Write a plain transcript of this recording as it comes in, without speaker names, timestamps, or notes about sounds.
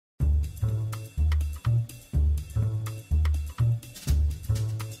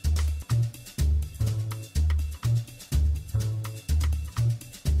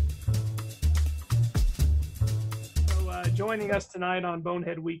Joining us tonight on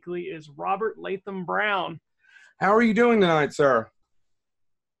Bonehead Weekly is Robert Latham Brown. How are you doing tonight, sir?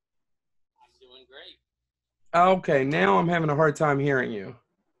 I'm doing great. Okay, now I'm having a hard time hearing you.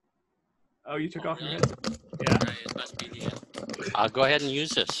 Oh, you took off really? your head? Yeah. Right, it must be the I'll go ahead and use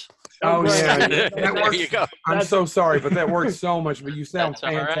this. Oh, yeah. There works. you go. I'm so sorry, but that works so much, but you sound That's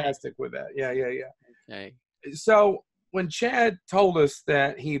all right. fantastic with that. Yeah. Okay. So when Chad told us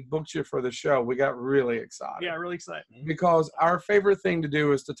that he booked you for the show, we got really excited. Yeah, really excited. Because our favorite thing to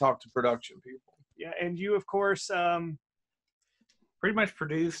do is to talk to production people. Yeah, and you, of course, pretty much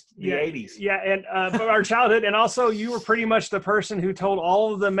produced the 80s. Yeah, and from our childhood, and also you were pretty much the person who told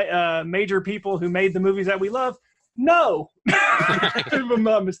all of the major people who made the movies that we love, no, if I'm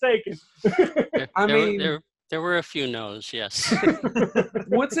not mistaken. There were a few no's, yes.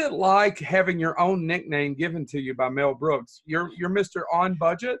 What's it like having your own nickname given to you by Mel Brooks? You're Mr. On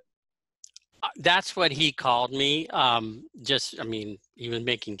Budget? That's what he called me. He was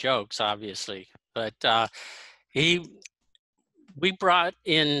making jokes, obviously, but we brought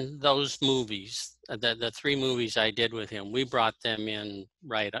in those movies, the three movies I did with him. We brought them in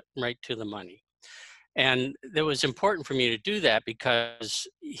right to the money. And it was important for me to do that because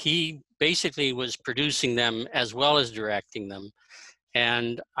he basically was producing them as well as directing them.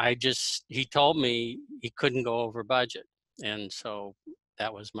 And he told me he couldn't go over budget. And so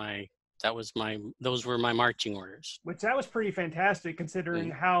those were my marching orders. Which that was pretty fantastic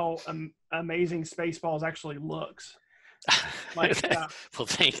considering how amazing Spaceballs actually looks. Well,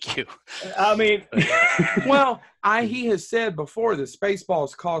 thank you. I mean, he has said before that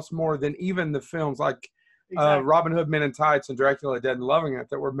Spaceballs cost more than even the films like exactly. Robin Hood Men in Tights and Dracula Dead and Loving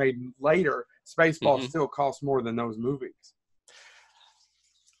It that were made later. Spaceballs still cost more than those movies.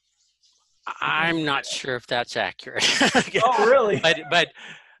 I'm not sure if that's accurate. Oh, really? but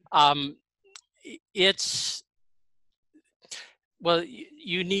it's. Well,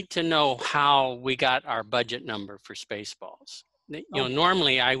 you need to know how we got our budget number for Spaceballs.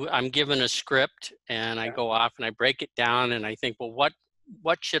 Normally I'm given a script and I go off and I break it down and I think, well,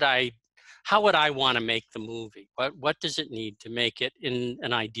 how would I want to make the movie? What does it need to make it in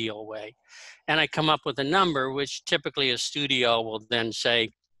an ideal way? And I come up with a number, which typically a studio will then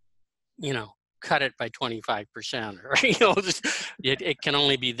say, cut it by 25%, or, it can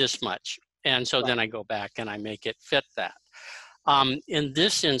only be this much. And so then I go back and I make it fit that. In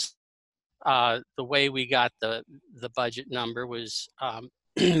this instance, the way we got the budget number was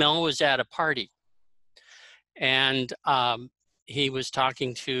Mel was at a party, and he was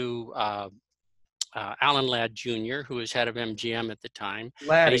talking to Alan Ladd Jr., who was head of MGM at the time.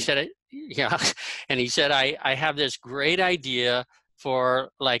 Laddie. And he said, I have this great idea for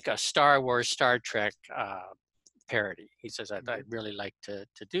like a Star Wars, Star Trek parody. He says, I'd really like to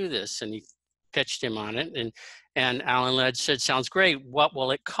do this, and he pitched him on it, and Alan Ladd said, sounds great, what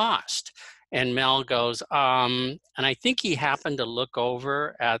will it cost? And Mel goes, and I think he happened to look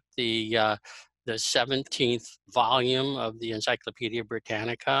over at the 17th volume of the Encyclopedia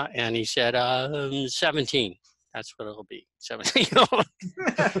Britannica, and he said, 17, that's what it'll be, 17.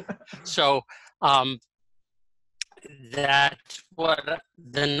 So that's what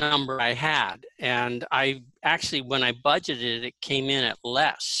the number I had. And I actually, when I budgeted, it came in at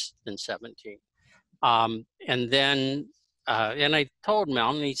less than 17. And then I told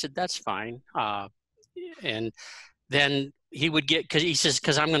Mel, and he said, that's fine. And then he would get,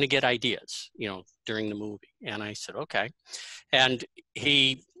 because I'm going to get ideas, during the movie. And I said, okay. And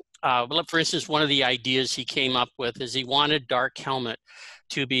he, for instance, one of the ideas he came up with is he wanted Dark Helmet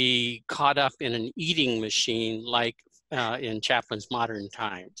to be caught up in an eating machine like in Chaplin's Modern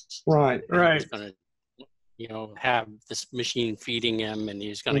Times. Right. He's going to, have this machine feeding him, and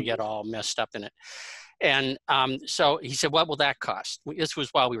he's going to get all messed up in it. And so he said, what will that cost? This was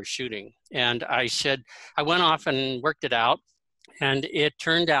while we were shooting. And I said, I went off and worked it out. And it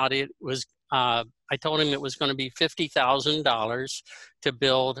turned out it was, I told him it was going to be $50,000 to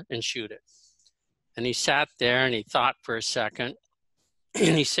build and shoot it. And he sat there and he thought for a second.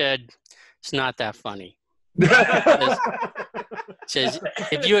 And he said, it's not that funny. Says,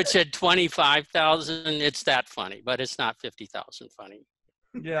 if you had said 25,000, it's that funny, but it's not 50,000 funny.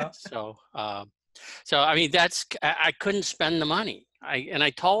 Yeah. So I mean, I couldn't spend the money.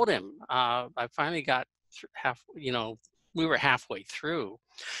 I told him, I finally got we were halfway through,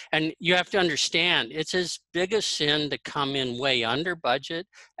 and you have to understand, it's as big a sin to come in way under budget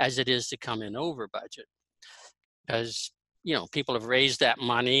as it is to come in over budget, because people have raised that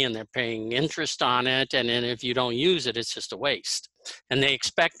money and they're paying interest on it. And then if you don't use it, it's just a waste. And they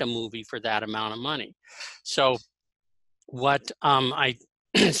expect a movie for that amount of money. So what I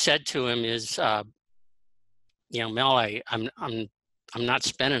said to him is, Mel, I'm not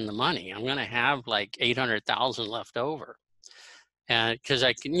spending the money. I'm going to have like 800,000 left over. And because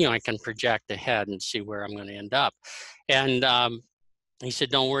I can project ahead and see where I'm going to end up. And he said,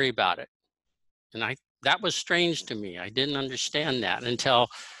 don't worry about it. And that was strange to me. I didn't understand that until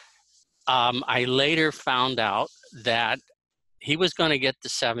I later found out that he was going to get the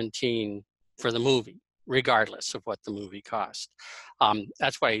 17 for the movie, regardless of what the movie cost.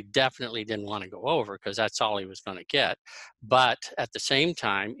 That's why he definitely didn't want to go over, because that's all he was going to get. But at the same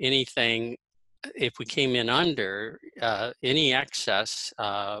time, anything, if we came in under, any excess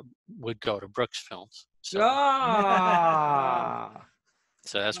would go to Brooks Films. So,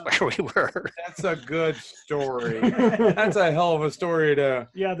 so that's where we were. That's a good story. That's a hell of a story to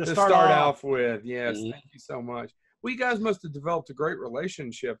start off with. Yes, thank you so much. Well, you guys must have developed a great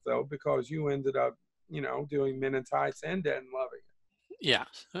relationship, though, because you ended up, doing Men in Tights and Dead and Loving It. Yeah.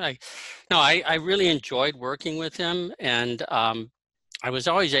 I really enjoyed working with him, and I was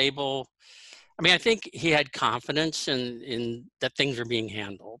always able. I think he had confidence in that things were being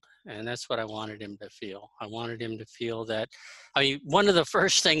handled, and that's what I wanted him to feel. I wanted him to feel that. One of the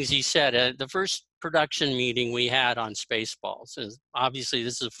first things he said at the first production meeting we had on Spaceballs, is obviously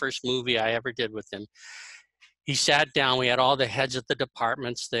this is the first movie I ever did with him. He sat down. We had all the heads of the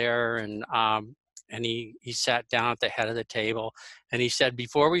departments there, and he sat down at the head of the table, and he said,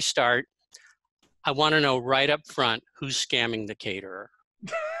 "Before we start, I want to know right up front who's scamming the caterer."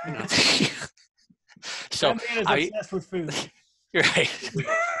 So that man is obsessed with food. Right.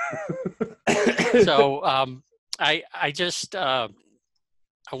 So I just I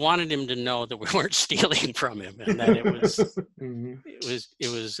wanted him to know that we weren't stealing from him, and that it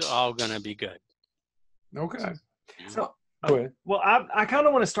was all going to be good. Okay. So, go ahead. Well, I kind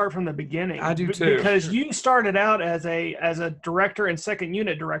of want to start from the beginning. I do too. Because you started out as a director and second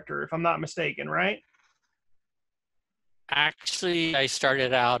unit director, if I'm not mistaken, right? Actually, I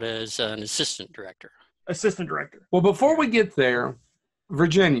started out as an assistant director. Assistant director. Well, before we get there,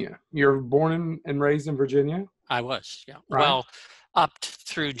 Virginia. You're born and raised in Virginia? I was, yeah. Right. Well, up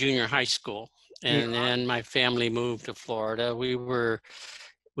through junior high school. And then my family moved to Florida. We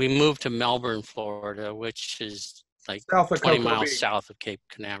moved to Melbourne, Florida, which is like 20 miles south of Cape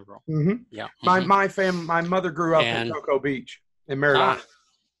Canaveral. Mm-hmm. Yeah. My mother grew up in Cocoa Beach in Maryland.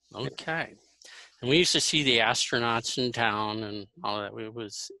 Okay. And we used to see the astronauts in town and all that.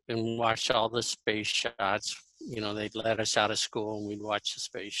 And watch all the space shots. They'd let us out of school and we'd watch the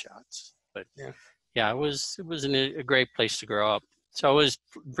space shots. But it was a great place to grow up. So it was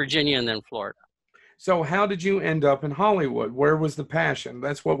Virginia and then Florida. So how did you end up in Hollywood? Where was the passion?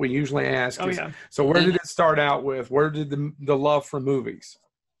 That's what we usually ask. So where did it start out with? Where did the love for movies?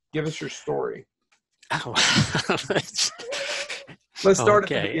 Give us your story. Let's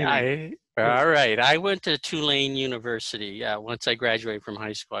start at the beginning. All right. I went to Tulane University. Once I graduated from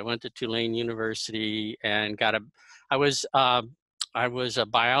high school, I went to Tulane University and I was a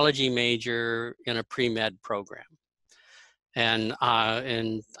biology major in a pre-med program. And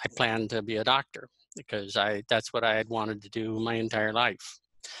I planned to be a doctor because that's what I had wanted to do my entire life.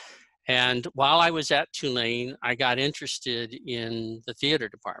 And while I was at Tulane, I got interested in the theater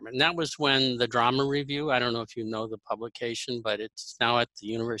department. And that was when the Drama Review, I don't know if you know the publication, but it's now at the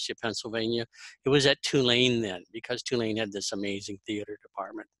University of Pennsylvania. It was at Tulane then, because Tulane had this amazing theater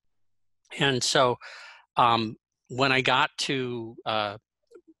department. And so when I got to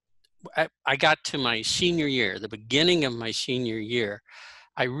my senior year, the beginning of my senior year,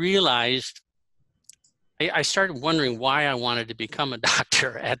 I realized I started wondering why I wanted to become a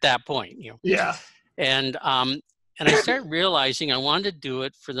doctor at that point. Yeah. And I started realizing I wanted to do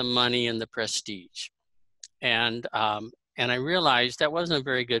it for the money and the prestige. And I realized that wasn't a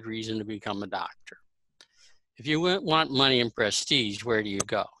very good reason to become a doctor. If you want money and prestige, where do you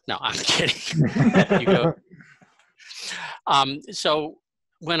go? No, I'm kidding. You go. So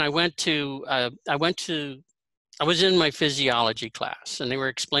when I was in my physiology class, and they were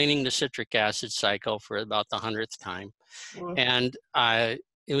explaining the citric acid cycle for about the 100th time. Wow. And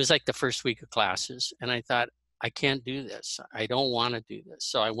it was like the first week of classes. And I thought, I can't do this. I don't want to do this.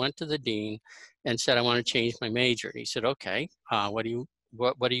 So I went to the dean and said, I want to change my major. And he said, okay, what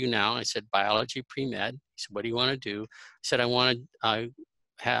are you now? I said, biology pre-med. He said, what do you want to do? I said, I want to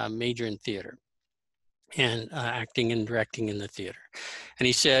have a major in theater and acting and directing in the theater. And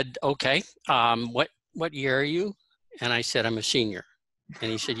he said, okay, what year are you? And I said, I'm a senior. And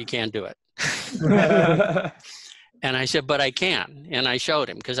he said, you can't do it. And I said, but I can. And I showed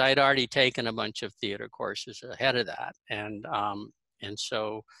him because I had already taken a bunch of theater courses ahead of that. And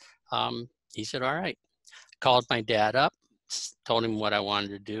so he said, all right. Called my dad up, told him what I wanted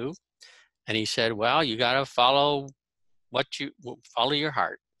to do. And he said, well, you got to follow your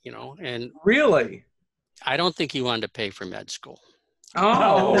heart, you know. And really, I don't think he wanted to pay for med school.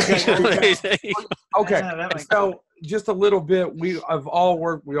 Oh, okay. Okay. Yeah, So just a little bit, we all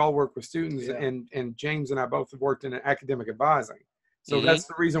work with students, and James and I both have worked in academic advising. So that's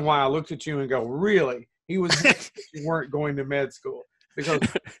the reason why I looked at you and go, really? He was you weren't going to med school, because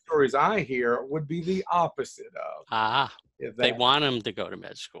the stories I hear would be the opposite of. They want him to go to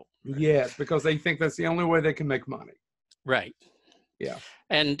med school. Yes, because they think that's the only way they can make money. Right. Yeah.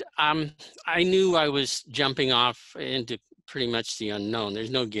 And I knew I was jumping off into pretty much the unknown. There's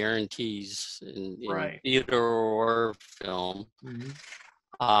no guarantees in theater or film.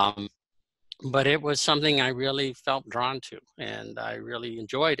 But it was something I really felt drawn to, and I really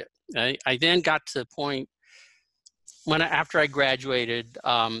enjoyed it. I then got to the point after I graduated,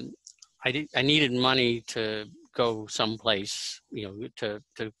 I needed money to go someplace, you know,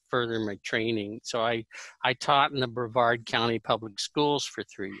 to further my training. So I taught in the Brevard County Public Schools for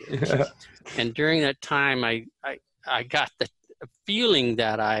 3 years. And during that time, I got the feeling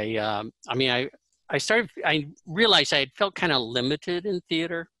that I realized I had felt kind of limited in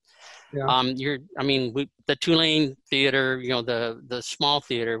theater. Yeah. The Tulane Theater, you know, the small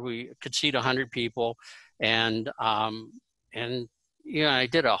theater, we could seat 100 people, and you know, I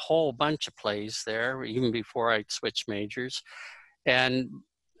did a whole bunch of plays there even before I switched majors,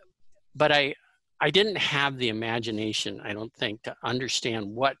 but I didn't have the imagination, I don't think, to understand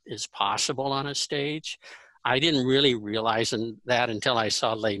what is possible on a stage. I didn't really realize that until I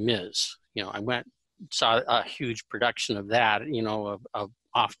saw Les Mis. You know, I saw a huge production of that, you know, a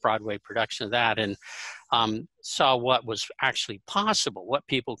off-Broadway production of that, and saw what was actually possible, what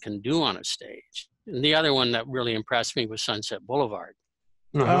people can do on a stage. And the other one that really impressed me was Sunset Boulevard.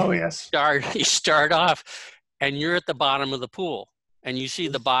 Oh, yes. You start off, and you're at the bottom of the pool, and you see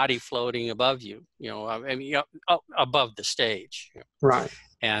the body floating above you, you know, above the stage. Right.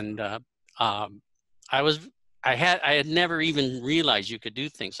 And I had never even realized you could do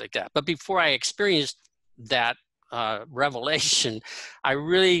things like that. But before I experienced that revelation, I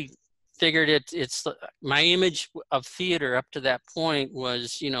really figured it's my image of theater up to that point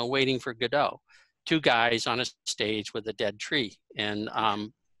was, you know, Waiting for Godot, two guys on a stage with a dead tree, and I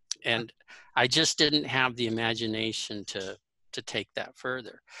just didn't have the imagination to take that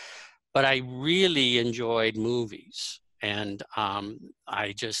further. But I really enjoyed movies, and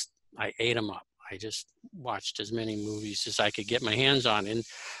I ate them up. I just watched as many movies as I could get my hands on, and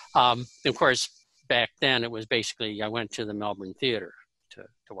of course, back then it was basically I went to the Melbourne Theater to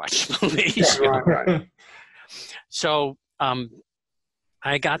watch movies. Right. So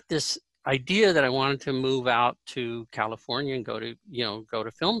I got this idea that I wanted to move out to California and go to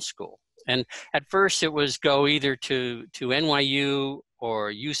film school. And at first it was go either to NYU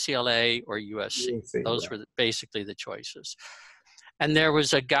or UCLA or USC. Those were basically the choices. And there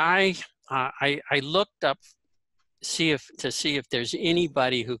was a guy I looked up to see if there's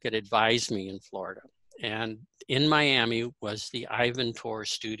anybody who could advise me in Florida. And in Miami was the Ivan Tor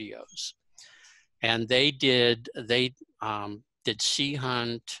Studios. And they did Sea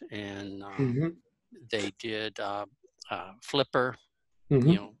Hunt, and they did Flipper, you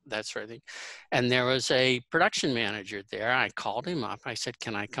know, that sort of thing. And there was a production manager there. I called him up. I said,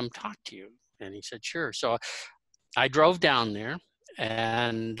 "Can I come talk to you?" And he said, "Sure." So I drove down there,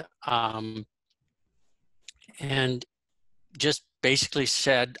 and just basically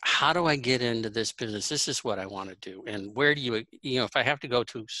said, "How do I get into this business? This is what I want to do. And where do you know, if I have to go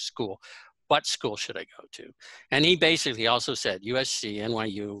to school, what school should I go to?" And he basically also said USC,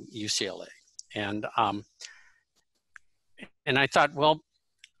 NYU, UCLA. And I thought, well,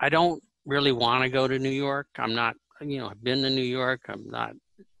 I don't really want to go to New York. I'm not, you know, I've been to New York. I'm not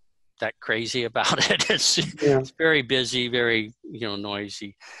that crazy about it. It's very busy, very, you know,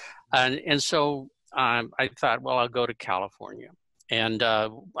 noisy. And so I thought, well, I'll go to California. And I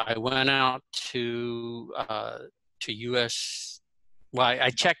went out to US. Well, I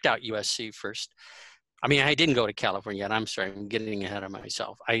checked out USC first. I mean, I didn't go to California yet. I'm sorry, I'm getting ahead of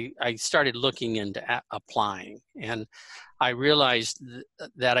myself. I started looking into applying, and I realized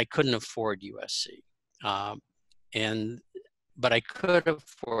that I couldn't afford USC. But I could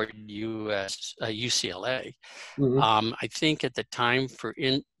afford UCLA. I think at the time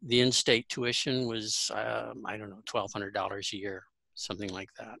the in-state tuition was, I don't know, $1,200 a year, something like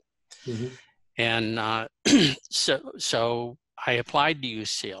that. And so I applied to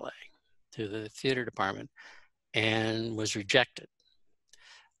UCLA, to the theater department, and was rejected.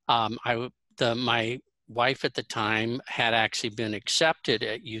 My wife at the time had actually been accepted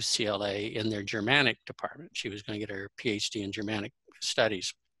at UCLA in their Germanic department. She was going to get her PhD in Germanic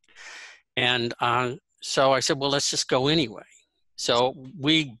studies. And so I said, well, let's just go anyway. So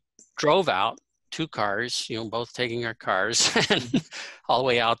we drove out, 2 cars, you know, both taking our cars and all the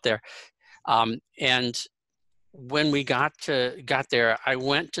way out there. And when we got there, I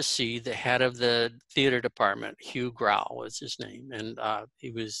went to see the head of the theater department. Hugh Grau was his name, and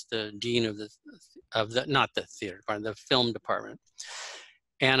he was the dean of the not the theater department, the film department.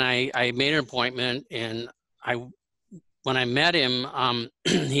 And I made an appointment, and when I met him,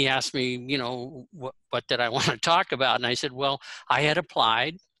 he asked me, you know, what did I want to talk about? And I said, well, I had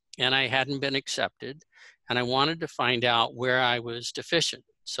applied and I hadn't been accepted, and I wanted to find out where I was deficient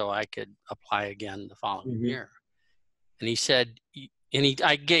so I could apply again the following year. And he said,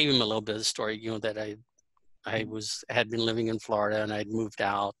 I gave him a little bit of the story, you know, that I had been living in Florida and I'd moved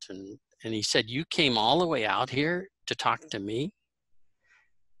out, and he said, you came all the way out here to talk to me?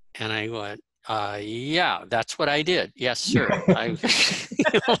 And I went, yeah, that's what I did. Yes, sir.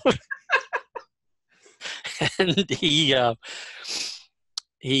 And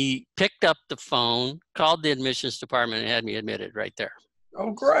he picked up the phone, called the admissions department, and had me admitted right there. Oh,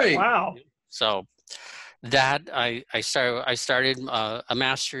 great! Wow. So that I started a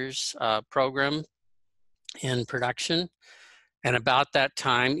master's program in production, and about that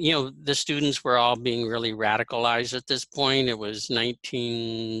time, you know, the students were all being really radicalized at this point. It was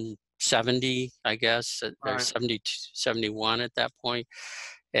 1970, I guess, or 71 at that point,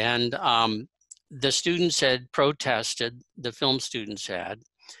 and the students had protested, the film students had,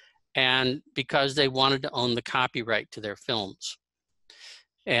 and because they wanted to own the copyright to their films.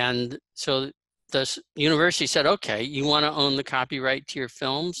 And so the university said, okay, you want to own the copyright to your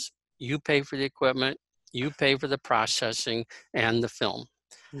films? You pay for the equipment, you pay for the processing and the film.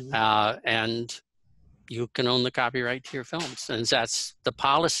 And you can own the copyright to your films. And that's the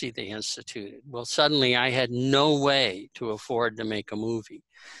policy they instituted. Well, suddenly I had no way to afford to make a movie.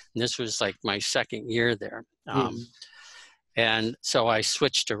 And this was like my 2nd year there. And so I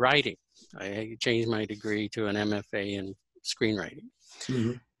switched to writing. I changed my degree to an MFA in screenwriting.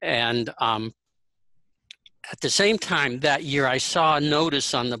 And at the same time that year, I saw a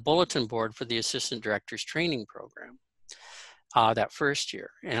notice on the bulletin board for the assistant director's training program that first year.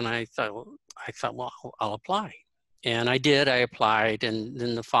 And I thought, well, I'll apply. And I did, I applied. And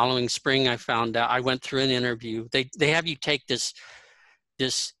then the following spring, I found out, I went through an interview. They have you take this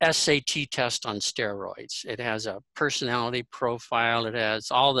SAT test on steroids. It has a personality profile. It has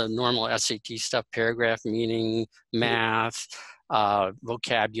all the normal SAT stuff, paragraph meaning, math,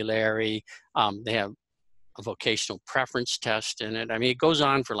 vocabulary. They have a vocational preference test in it. I mean, it goes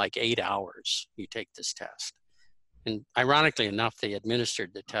on for like 8 hours. You take this test. And ironically enough, they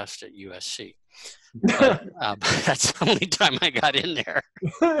administered the test at USC. But that's the only time I got in there.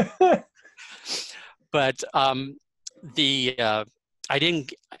 But I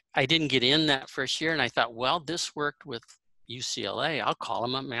didn't get in that first year, and I thought, well, this worked with UCLA. I'll call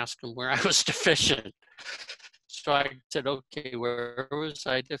them up and ask them where I was deficient. So I said, okay, where was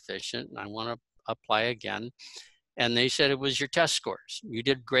I deficient? And I want to apply again. And they said it was your test scores. You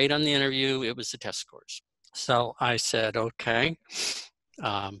did great on the interview. It was the test scores. So I said, okay.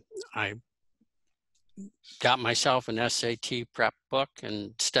 I got myself an SAT prep book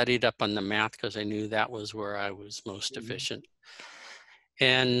and studied up on the math because I knew that was where I was most deficient.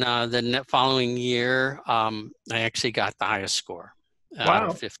 And the following year, I actually got the highest score out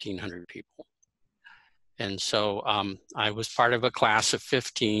of 1,500 people. And so I was part of a class of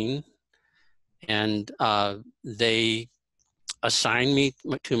 15, and they assigned me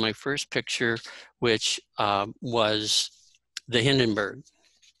to my first picture, which was The Hindenburg,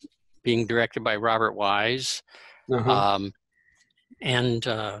 being directed by Robert Wise, and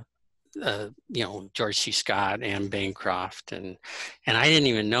you know, George C. Scott, Anne Bancroft, and I didn't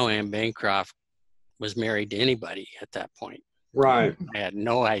even know Anne Bancroft was married to anybody at that point. Right. I had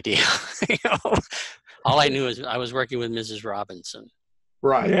no idea. You know, all I knew is I was working with Mrs. Robinson.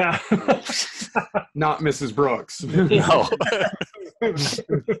 Right. Yeah. Not Mrs. Brooks. No.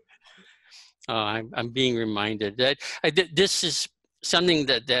 I'm being reminded that this is something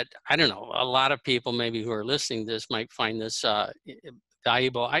that I don't know, a lot of people maybe who are listening to this might find this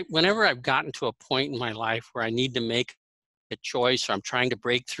valuable. Whenever I've gotten to a point in my life where I need to make a choice, or I'm trying to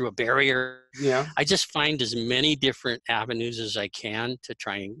break through a barrier, I just find as many different avenues as I can to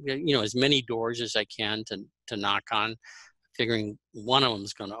try and, you know, as many doors as I can to knock on, figuring one of them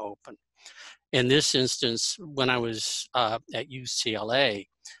is going to open. In this instance, when I was at UCLA,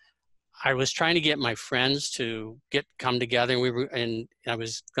 I was trying to get my friends to come together, and I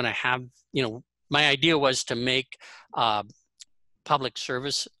was going to have, you know, my idea was to make public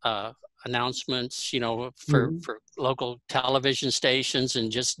service announcements, for local television stations,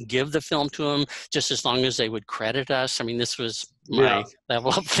 and just give the film to them, just as long as they would credit us. I mean, this was my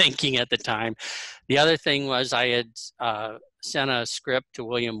level of thinking at the time. The other thing was I had sent a script to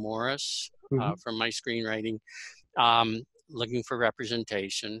William Morris from my screenwriting, looking for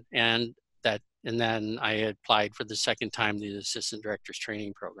representation, and then I had applied for the second time the assistant director's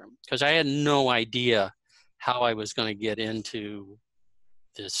training program, because I had no idea how I was going to get into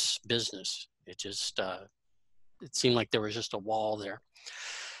this business. It just it seemed like there was just a wall there.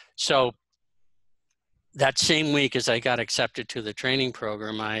 So that same week as I got accepted to the training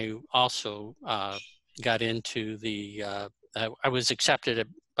program, I also got into the I was accepted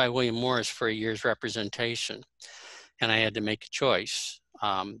by William Morris for a year's representation, and I had to make a choice.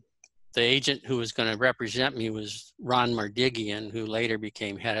 The agent who was going to represent me was Ron Mardigian, who later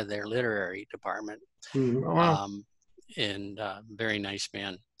became head of their literary department. And very nice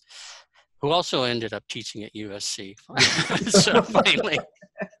man, who also ended up teaching at USC. So finally,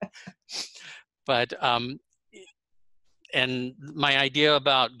 but and my idea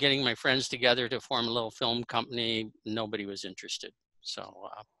about getting my friends together to form a little film company, nobody was interested. So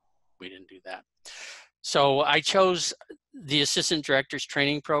we didn't do that. So I chose the assistant director's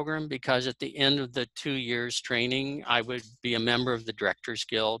training program because at the end of the 2 years training, I would be a member of the Directors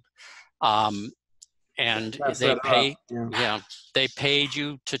Guild. And they paid, they paid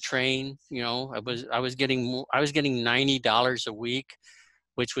you to train. I was getting $90 a week,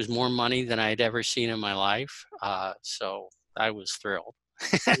 which was more money than I'd ever seen in my life. So I was thrilled.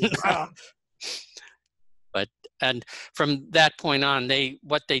 And from that point on,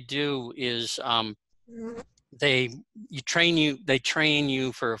 what they do is they train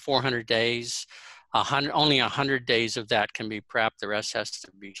you for 400 days. Only 100 days of that can be prep. The rest has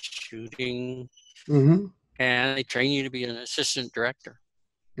to be shooting. And they train you to be an assistant director.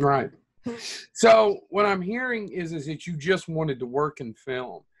 Right. So what I'm hearing is that you just wanted to work in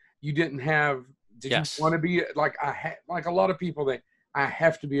film. You didn't have. Did you want to be like like a lot of people? I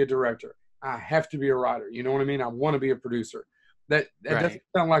have to be a director. I have to be a writer. You know what I mean? I want to be a producer. That doesn't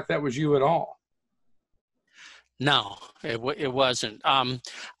sound like that was you at all. No, it wasn't. I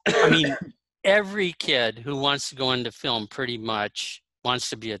mean, every kid who wants to go into film pretty much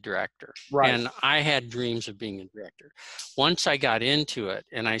wants to be a director. Right. And I had dreams of being a director. Once I got into it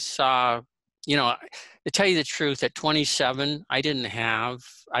and I saw, to tell you the truth, at 27, I didn't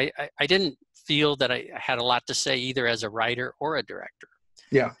feel that I had a lot to say either as a writer or a director.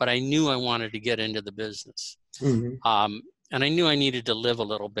 Yeah. But I knew I wanted to get into the business. And I knew I needed to live a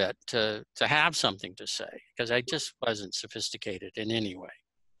little bit to have something to say, because I just wasn't sophisticated in any way.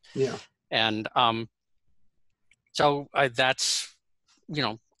 Yeah. And so that's,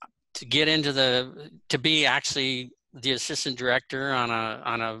 to get into to be actually the assistant director on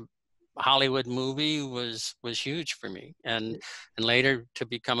a Hollywood movie was huge for me. And later to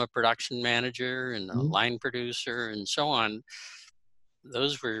become a production manager and a line producer and so on,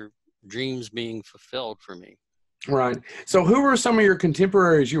 those were dreams being fulfilled for me. Right. So who were some of your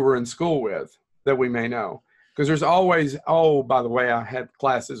contemporaries you were in school with that we may know? Because there's always, by the way, I had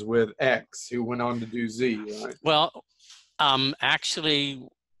classes with X who went on to do Z, right? Well, actually,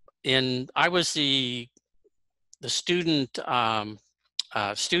 I was the student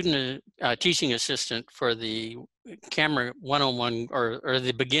teaching assistant for the camera 101 or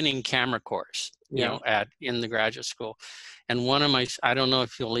the beginning camera course, in the graduate school. And one of I don't know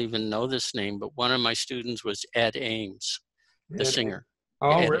if you'll even know this name, but one of my students was Ed Ames, the singer.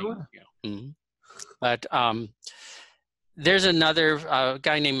 Oh, Ed really? Ames, But there's another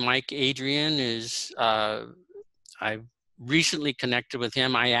guy named Mike Adrian. I've recently connected with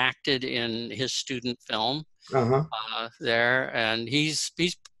him. I acted in his student film there, and he's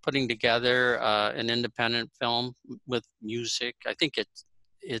putting together an independent film with music. I think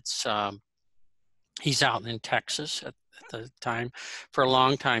it's he's out in Texas at the time. For a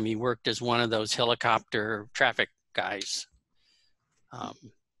long time, he worked as one of those helicopter traffic guys. Oh,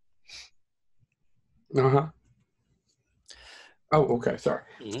 okay. Sorry.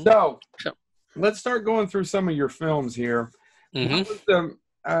 So let's start going through some of your films here. We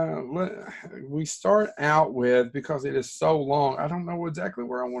start out with, because it is so long, I don't know exactly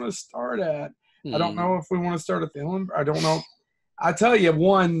where I want to start at. I don't know if we want to start at the Ellen. I don't know. I tell you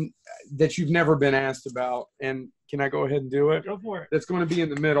one that you've never been asked about, and can I go ahead and do it? Go for it. That's going to be in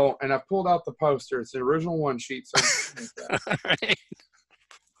the middle, and I pulled out the poster. It's the original one sheet. So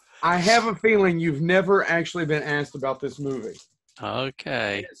I have a feeling you've never actually been asked about this movie.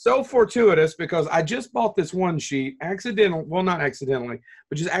 Okay. So fortuitous because I just bought this one sheet, not accidentally,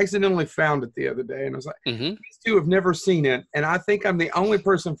 but just accidentally found it the other day. And I was like, these two have never seen it. And I think I'm the only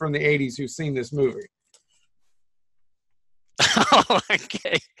person from the 80s who's seen this movie. Oh,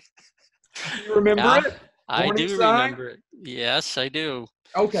 okay. You remember it? I do remember it. Yes, I do.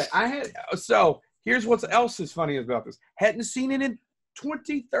 Okay. So here's what else is funny about this. Hadn't seen it in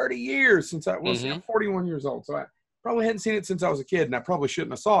 20, 30 years since I'm 41 years old. So I probably hadn't seen it since I was a kid, and I probably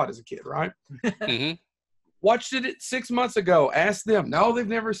shouldn't have saw it as a kid, right? Watched it 6 months ago. Asked them. No, they've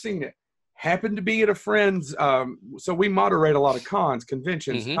never seen it. Happened to be at a friend's. So we moderate a lot of cons,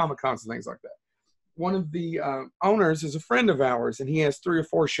 conventions, Comic-Cons, and things like that. One of the owners is a friend of ours, and he has 3 or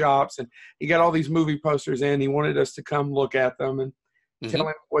 4 shops, and he got all these movie posters in. He wanted us to come look at them and tell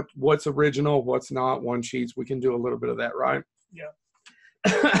him what's original, what's not, one sheets. We can do a little bit of that, right? Yeah.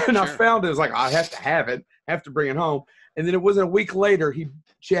 And I found it was like, I have to have it, have to bring it home. And then it wasn't a week later,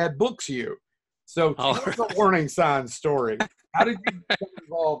 Chad books you. So what's the warning sign story? How did you become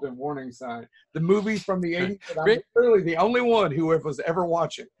involved in warning sign? The movie from the 80s that I'm clearly the only one who was ever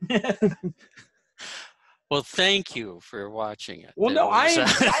watching. Well, thank you for watching it. Well, no, I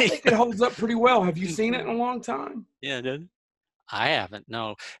think it holds up pretty well. Have you seen it in a long time? Yeah, I haven't.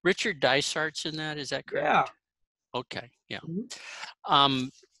 No. Richard Dysart's in that. Is that correct? Yeah. Okay. Yeah.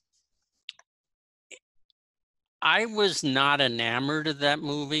 I was not enamored of that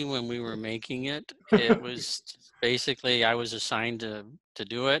movie when we were making it. It was basically I was assigned to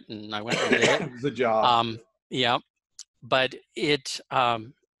do it, and I went and did it. It was a job. Yeah, but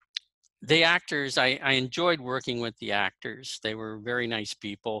the actors, I enjoyed working with the actors. They were very nice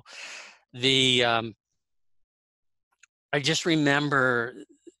people. I just remember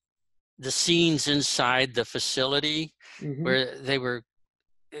the scenes inside the facility where they were.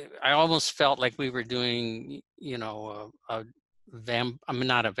 I almost felt like we were doing, a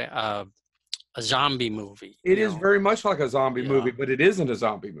zombie movie. It is very much like a zombie movie, but it isn't a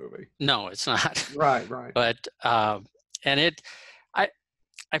zombie movie. No, it's not. Right. But and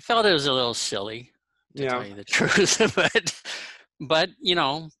I felt it was a little silly, to tell you the truth. but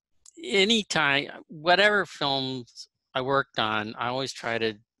anytime, whatever films I worked on, I always try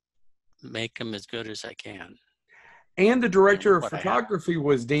to make them as good as I can. And the director of photography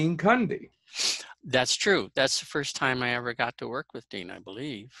was Dean Cundy. That's true. That's the first time I ever got to work with Dean, I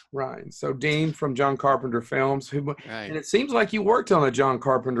believe. Right. So Dean from John Carpenter Films. And it seems like you worked on a John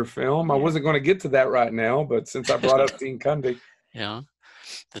Carpenter film. I wasn't going to get to that right now, but since I brought up Dean Cundy. Yeah.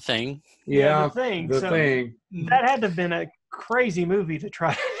 The Thing. Yeah, The Thing. The Thing. That had to have been a crazy movie to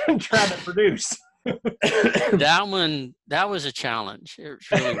try to produce. That was a challenge. It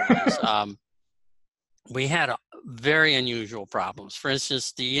really was. We had very unusual problems. For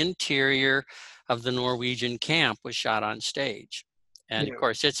instance, the interior of the Norwegian camp was shot on stage. And of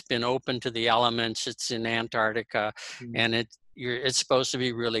course, it's been open to the elements. It's in Antarctica, and it's supposed to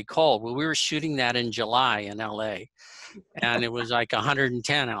be really cold. Well, we were shooting that in July in LA, and it was like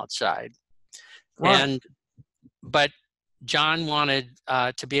 110 outside. Right. But John wanted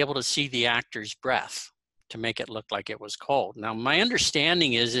to be able to see the actor's breath to make it look like it was cold. Now, my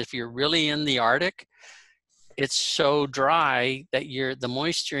understanding is if you're really in the Arctic, it's so dry that the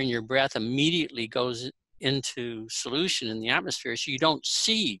moisture in your breath immediately goes into solution in the atmosphere, so you don't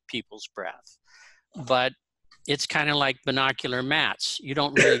see people's breath. But it's kind of like binocular mats. You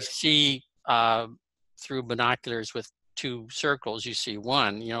don't really see through binoculars with 2 circles. You see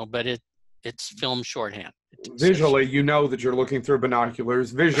one, but it's film shorthand. Visually, you know that you're looking through binoculars.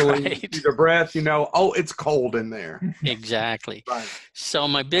 Visually, through the breath, it's cold in there. Exactly. Right. So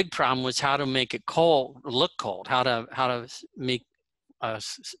my big problem was how to make it look cold. How to make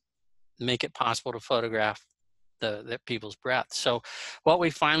it possible to photograph the people's breath. So what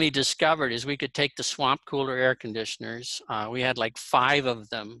we finally discovered is we could take the swamp cooler air conditioners. We had like 5 of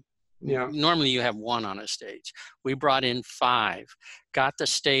them. Yeah. Normally you have 1 on a stage. We brought in 5, got the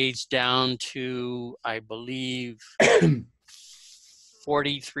stage down to, I believe,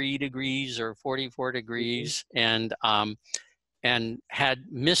 43 degrees or 44 degrees, and had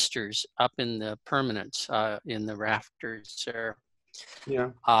misters up in the permanents, in the rafters there. Yeah.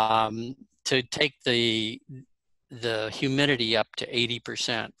 To take the humidity up to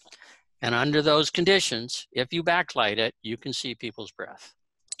 80%. And under those conditions, if you backlight it, you can see people's breath.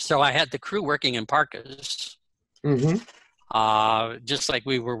 So I had the crew working in parkas, just like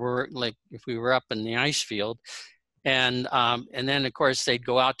we were like if we were up in the ice field, and then of course they'd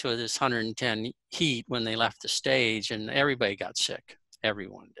go out to this 110 heat when they left the stage, and everybody got sick.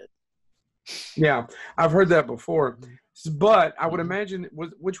 Everyone did. Yeah, I've heard that before. But I would imagine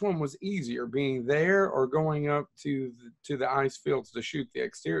which one was easier, being there or going up to the ice fields to shoot the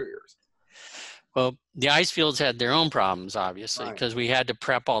exteriors? Well, the ice fields had their own problems, obviously, because we had to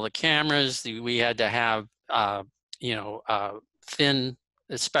prep all the cameras. We had to have, thin,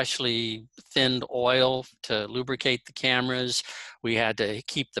 especially thinned oil to lubricate the cameras. We had to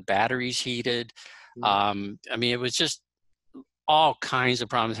keep the batteries heated. I mean, it was just all kinds of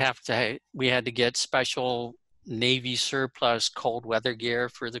problems. We had to get special Navy surplus cold weather gear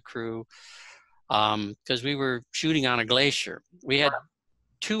for the crew because we were shooting on a glacier. We had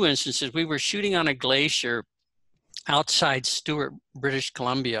two instances. We were shooting on a glacier outside Stewart, British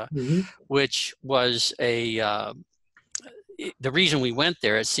Columbia, which was the reason we went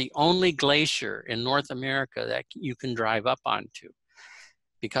there. It's the only glacier in North America that you can drive up onto,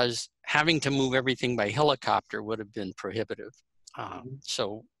 because having to move everything by helicopter would have been prohibitive.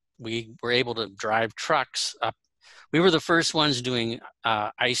 So we were able to drive trucks up. We were the first ones doing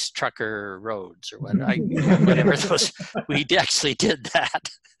ice trucker roads or whatever those. We actually did that.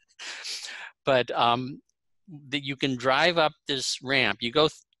 But that you can drive up this ramp.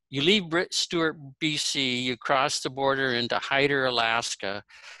 You leave Stewart, BC, you cross the border into Hyder, Alaska,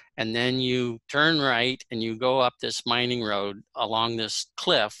 and then you turn right and you go up this mining road along this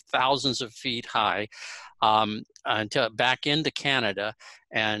cliff, thousands of feet high, until back into Canada,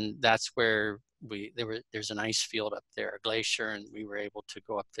 and that's where there's an ice field up there, a glacier, and we were able to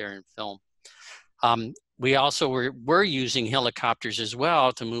go up there and film. We also were using helicopters as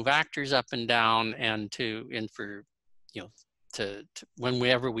well to move actors up and down, and for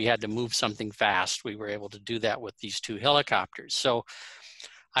whenever we had to move something fast, we were able to do that with these two helicopters. So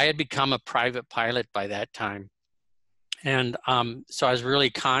I had become a private pilot by that time, and so I was really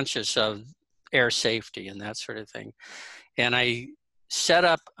conscious of air safety and that sort of thing. And I set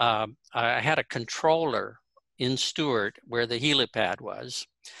up, I had a controller in Stewart where the helipad was,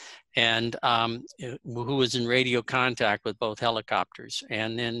 and who was in radio contact with both helicopters.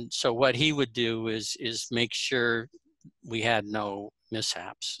 And then, so what he would do is make sure we had no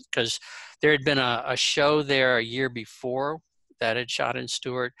mishaps, because there had been a show there a year before that had shot in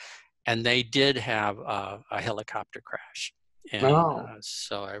Stewart, and they did have a helicopter crash. And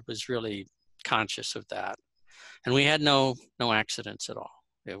so I was really conscious of that. And we had no accidents at all.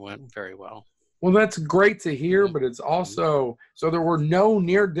 It went very well. Well, that's great to hear, but it's also, so there were no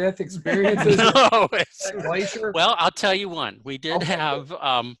near-death experiences? No. Glacier? Well, I'll tell you one. We did have,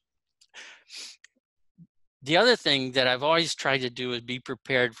 the other thing that I've always tried to do is be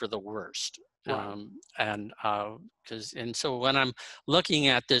prepared for the worst. So when I'm looking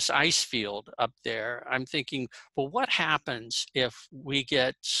at this ice field up there, I'm thinking, well, what happens if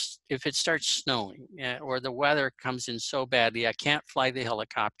it starts snowing, or the weather comes in so badly, I can't fly the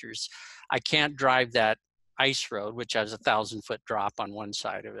helicopters, I can't drive that ice road, which has a 1,000-foot drop on one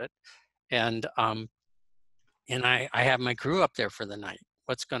side of it, and I have my crew up there for the night.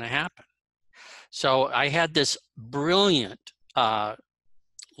 What's going to happen? So I had this brilliant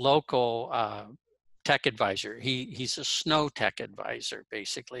local tech advisor. He's a snow tech advisor,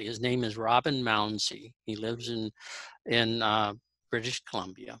 basically. His name is Robin Mounsey. He lives in British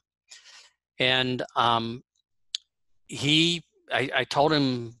Columbia. And I told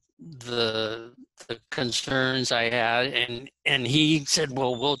him the concerns I had, and he said,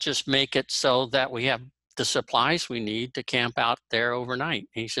 well, we'll just make it so that we have the supplies we need to camp out there overnight.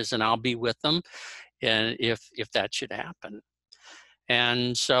 He says, and I'll be with them, and if that should happen.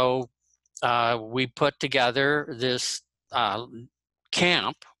 And so we put together this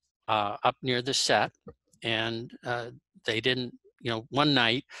camp up near the set, and they didn't, one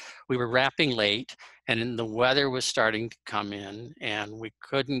night we were wrapping late, and the weather was starting to come in, and we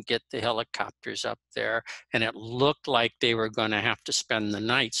couldn't get the helicopters up there, and it looked like they were going to have to spend the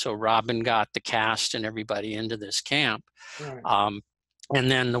night. So Robin got the cast and everybody into this camp. Right. And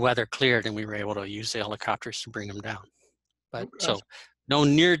then the weather cleared, and we were able to use the helicopters to bring them down. But so no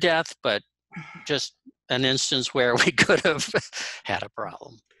near death, but just an instance where we could have had a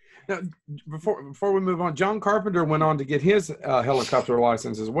problem. Now, before we move on, John Carpenter went on to get his helicopter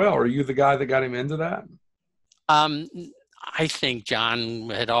license as well. Are you the guy that got him into that? I think John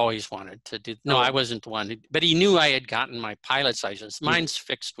had always wanted to do. No, I wasn't the one, but he knew I had gotten my pilot's license. Mine's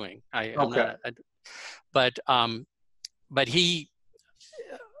fixed wing. But he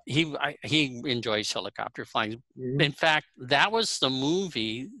enjoys helicopter flying. Mm-hmm. In fact, that was the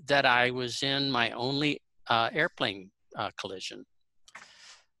movie that I was in my only airplane collision.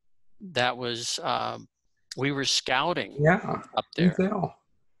 That was, we were scouting up there.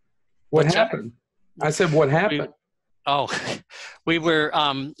 What happened? I said, what happened? Oh, we were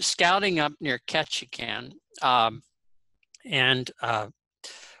scouting up near Ketchikan, and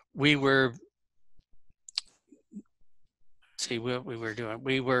we were, see what we were doing.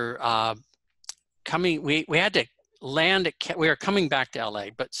 We were coming, we had to land at, we were coming back to LA,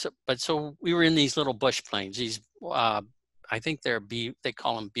 but so we were in these little bush planes, these, I think they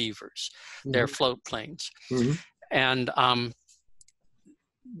call them beavers. They're float planes. And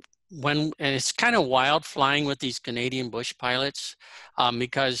and it's kind of wild flying with these Canadian bush pilots,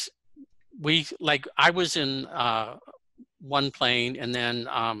 because I was in one plane, and then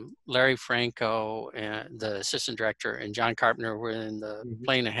Larry Franco and the assistant director and John Carpenter were in the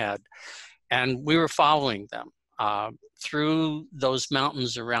plane ahead, and we were following them through those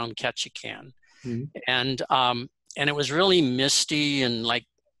mountains around Ketchikan. And it was really misty and like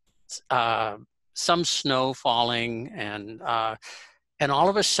some snow falling, and all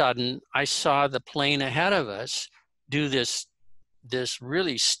of a sudden I saw the plane ahead of us do this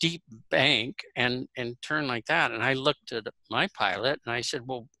really steep bank and turn like that. And I looked at my pilot and I said,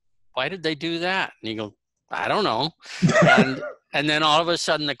 well, why did they do that? And he goes, I don't know. And then all of a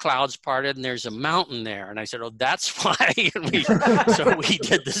sudden the clouds parted and there's a mountain there. And I said, oh, that's why. So we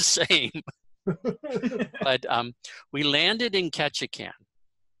did the same. But we landed in Ketchikan.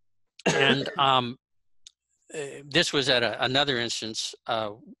 And this was at another instance.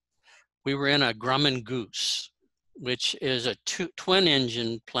 We were in a Grumman Goose, which is a twin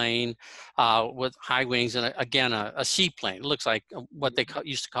engine plane with high wings, and again, a seaplane. It looks like what they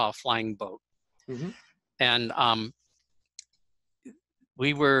used to call a flying boat. And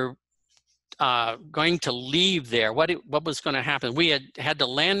we were going to leave there. What was going to happen? We had to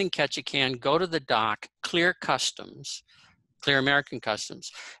land in Ketchikan, go to the dock, clear customs, clear American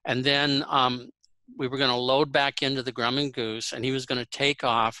customs, and then we were going to load back into the Grumman Goose, and he was going to take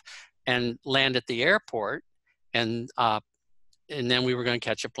off and land at the airport, and then we were going to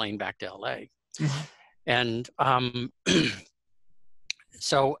catch a plane back to LA. And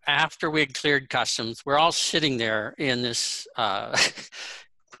so after we had cleared customs, we're all sitting there in this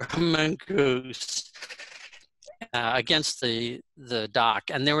Grumman Goose against the dock,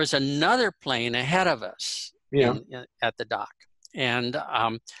 and there was another plane ahead of us at the dock. And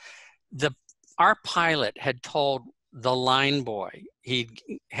our pilot had told the line boy, he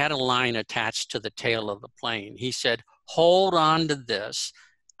had a line attached to the tail of the plane. He said, hold on to this.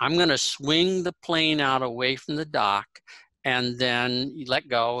 I'm going to swing the plane out away from the dock, and then you let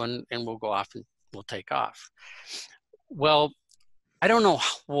go, and we'll go off and we'll take off. Well, I don't know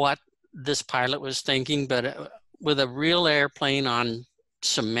what this pilot was thinking, but with a real airplane on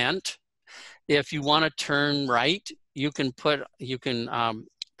cement, if you want to turn right, you can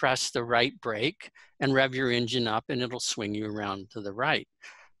press the right brake and rev your engine up, and it'll swing you around to the right.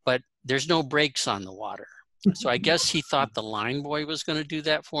 But there's no brakes on the water. So I guess he thought the line boy was going to do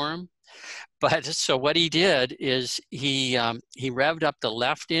that for him. But so what he did is he revved up the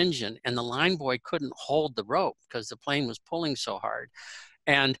left engine, and the line boy couldn't hold the rope because the plane was pulling so hard.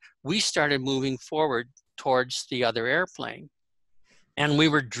 And we started moving forward towards the other airplane. And we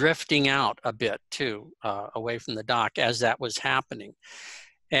were drifting out a bit too, away from the dock as that was happening.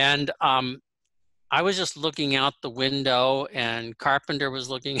 And I was just looking out the window, and Carpenter was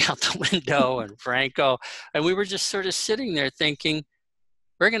looking out the window, and Franco, and we were just sort of sitting there thinking,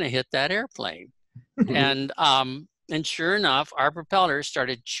 we're going to hit that airplane. And sure enough, our propeller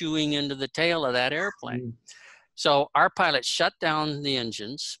started chewing into the tail of that airplane. So our pilot shut down the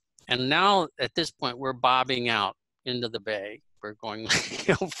engines, and now at this point we're bobbing out into the bay. We're going,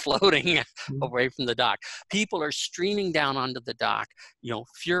 floating away from the dock. People are streaming down onto the dock,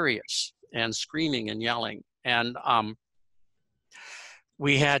 furious and screaming and yelling. And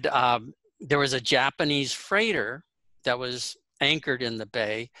we had, there was a Japanese freighter that was anchored in the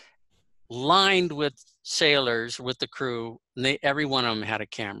bay, lined with sailors, with the crew, and every one of them had a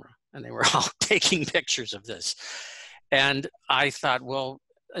camera, and they were all taking pictures of this. And I thought, well,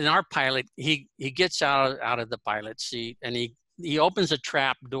 and our pilot, he gets out of the pilot seat, and he opens a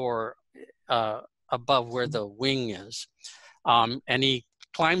trap door above where the wing is, and he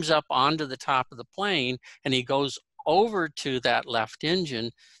climbs up onto the top of the plane, and he goes over to that left engine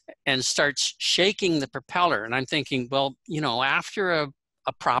and starts shaking the propeller. And I'm thinking, well, after a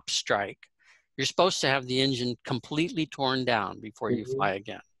prop strike, you're supposed to have the engine completely torn down before you fly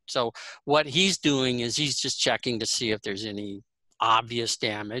again. So what he's doing is he's just checking to see if there's any obvious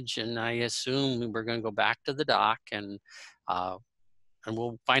damage, and I assume we're going to go back to the dock, and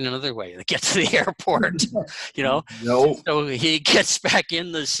we'll find another way to get to the airport. Nope. So he gets back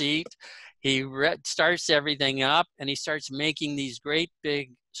in the seat, he starts everything up, and he starts making these great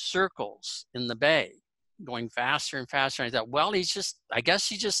big circles in the bay, going faster and faster. And I thought, well, I guess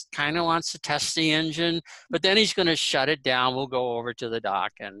he just kind of wants to test the engine, but then he's going to shut it down. We'll go over to the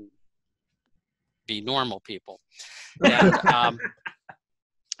dock and be normal people. And,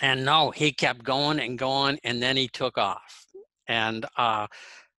 and no, he kept going and going, and then he took off. And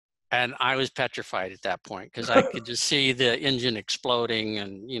I was petrified at that point because I could just see the engine exploding,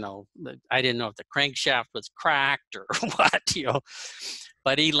 and I didn't know if the crankshaft was cracked or what,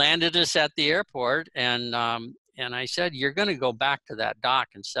 But he landed us at the airport, and I said, "You're going to go back to that dock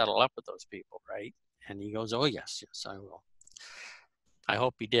and settle up with those people, right?" And he goes, "Oh yes, I will." I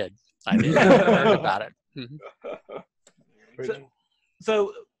hope he did. I didn't heard about it.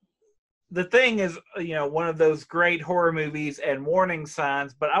 So the Thing is, one of those great horror movies and Warning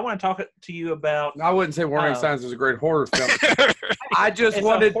Signs, but I want to talk to you about... I wouldn't say Warning Signs is a great horror film. I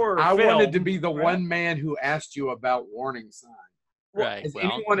wanted to be the one man who asked you about Warning Signs. Right. Has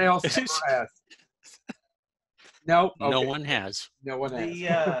anyone else ever asked? No. Okay. No one has. No one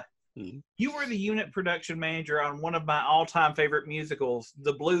has. You were the unit production manager on one of my all-time favorite musicals,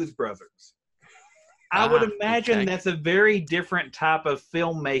 The Blues Brothers. I would imagine that's a very different type of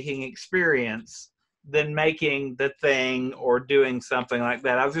filmmaking experience than making The Thing or doing something like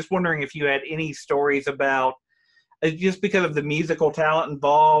that. I was just wondering if you had any stories about just because of the musical talent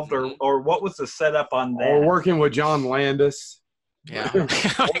involved, or what was the setup on that? Or working with John Landis. Yeah. Or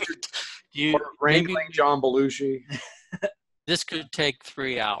wrangling John Belushi. This could take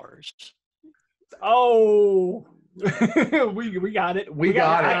 3 hours. Oh, we got it. We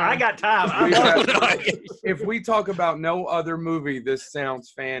got it. I got time. If we talk about no other movie, this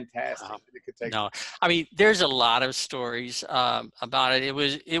sounds fantastic. It could take. No, I mean, there's a lot of stories about it.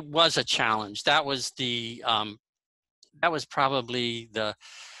 It was a challenge. That was probably the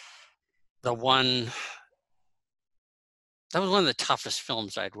one. That was one of the toughest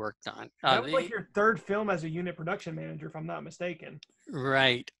films I'd worked on. That was like your third film as a unit production manager, if I'm not mistaken.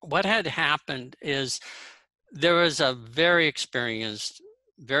 Right. What had happened is there was a very experienced,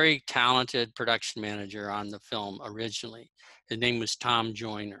 very talented production manager on the film originally. His name was Tom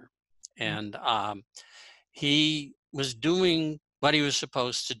Joyner. And he was doing what he was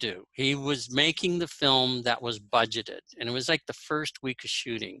supposed to do. He was making the film that was budgeted. And it was like the first week of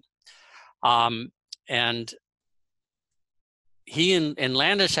shooting. And he and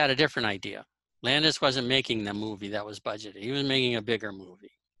Landis had a different idea. Landis wasn't making the movie that was budgeted. He was making a bigger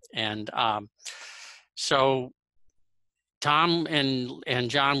movie. And so Tom and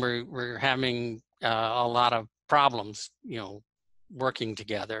John were having a lot of problems, working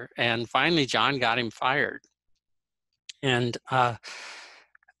together. And finally, John got him fired. And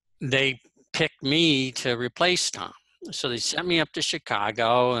they picked me to replace Tom. So they sent me up to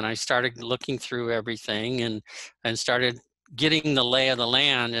Chicago, and I started looking through everything and started getting the lay of the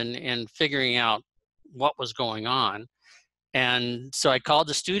land and figuring out what was going on. And so I called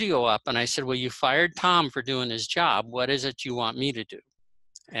the studio up and I said, well, you fired Tom for doing his job. What is it you want me to do?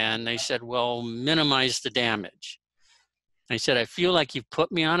 And they said, well, minimize the damage. I said, I feel like you put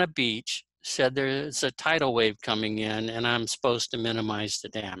me on a beach, said there's a tidal wave coming in, and I'm supposed to minimize the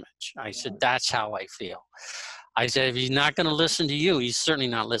damage. I said, that's how I feel. I said, if he's not going to listen to you, he's certainly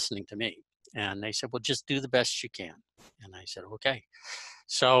not listening to me. And they said, well, just do the best you can. And I said, okay.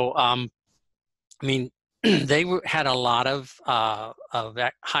 So, they had a lot of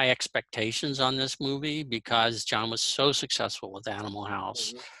high expectations on this movie because John was so successful with Animal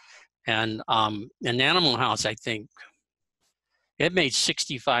House. And Animal House, I think, it made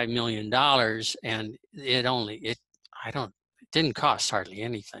 $65 million, and it didn't cost hardly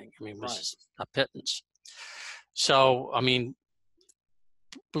anything. I mean, it was just a pittance. So,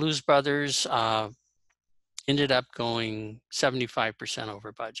 Blues Brothers ended up going 75%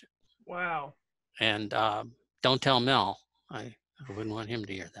 over budget. Wow. And don't tell Mel. I wouldn't want him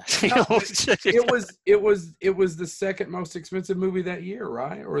to hear that. It was the second most expensive movie that year,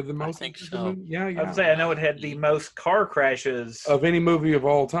 right? Or the most expensive movie? Yeah. I would say I know it had the most car crashes of any movie of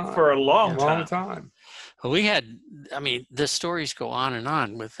all time for a long time. We had, the stories go on and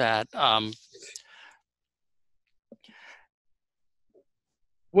on with that.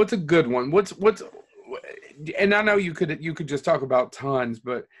 What's a good one? What's and I know you could just talk about tons,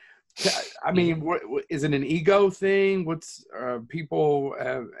 but is it an ego thing? What's people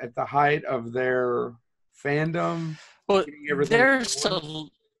at the height of their fandom? Well,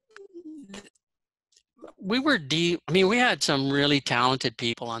 we were deep. We had some really talented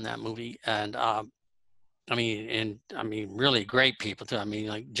people on that movie, and really great people too.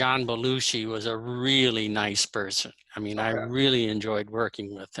 Like John Belushi was a really nice person. I really enjoyed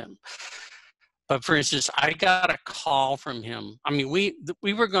working with him. But for instance, I got a call from him. We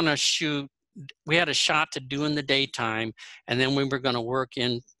were going to shoot we had a shot to do in the daytime, and then we were going to work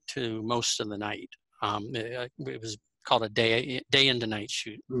into most of the night. It was called a day into night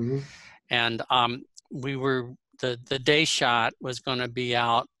shoot. Mm-hmm. And the day shot was going to be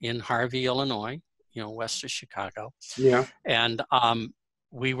out in Harvey, Illinois, west of Chicago. Yeah. And then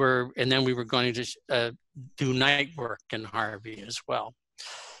we were going to do night work in Harvey as well.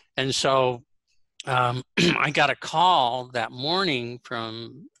 And so I got a call that morning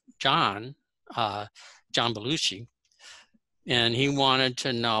from John Belushi, and he wanted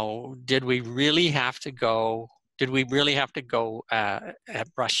to know, did we really have to go at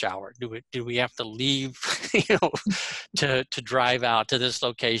rush hour? Do we have to leave, to drive out to this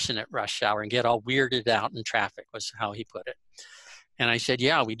location at rush hour and get all weirded out in traffic, was how he put it. And I said,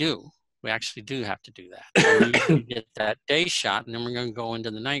 yeah, we do. We actually do have to do that. We get that day shot, and then we're going to go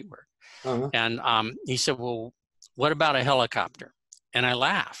into the night work. Uh-huh. And he said, well, what about a helicopter? And I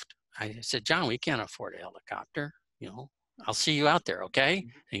laughed. I said, John, we can't afford a helicopter. I'll see you out there, okay?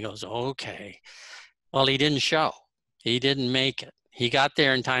 And he goes, okay. Well, he didn't show. He didn't make it. He got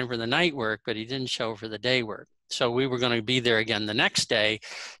there in time for the night work, but he didn't show for the day work. So we were going to be there again the next day.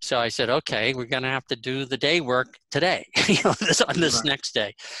 So I said, okay, we're going to have to do the day work today, on this next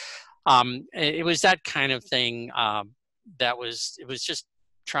day. It was that kind of thing. It was just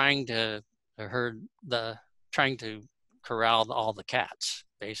trying to corral all the cats,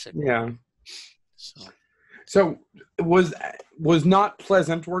 basically. Yeah. So was not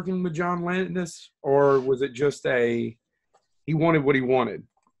pleasant working with John Landis, or was it just he wanted what he wanted?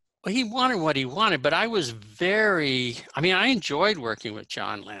 Well, he wanted what he wanted, but I enjoyed working with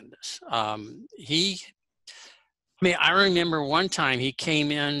John Landis. I remember one time he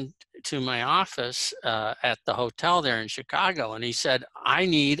came in to my office at the hotel there in Chicago, and he said, I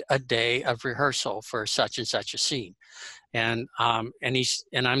need a day of rehearsal for such and such a scene. And I'm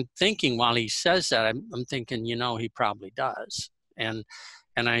thinking, while he says that, I'm thinking, he probably does. And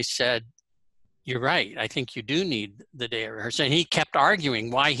I said, you're right. I think you do need the day of rehearsal. And he kept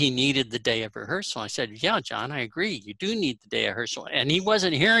arguing why he needed the day of rehearsal. I said, yeah, John, I agree. You do need the day of rehearsal. And he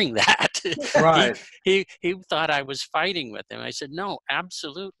wasn't hearing that. Right. he thought I was fighting with him. I said, no,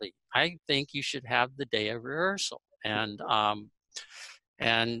 absolutely. I think you should have the day of rehearsal. And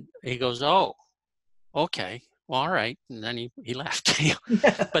he goes, oh, okay. Well, all right. And then he left.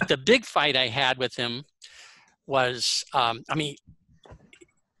 But the big fight I had with him was,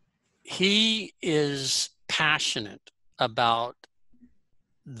 he is passionate about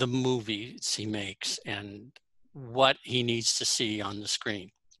the movies he makes and what he needs to see on the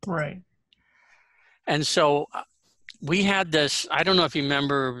screen. Right. And so we had this, I don't know if you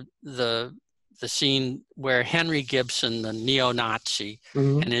remember the scene where Henry Gibson, the neo-Nazi,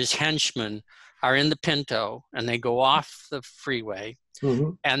 mm-hmm. and his henchmen are in the Pinto, and they go off the freeway,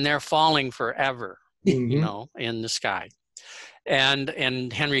 mm-hmm. and they're falling forever, mm-hmm. In the sky. And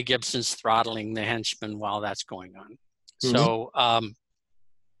Henry Gibson's throttling the henchmen while that's going on. Mm-hmm. So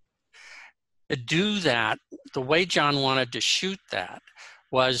to do that, the way John wanted to shoot that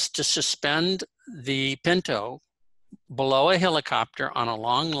was to suspend the Pinto below a helicopter on a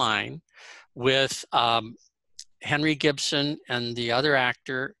long line with Henry Gibson and the other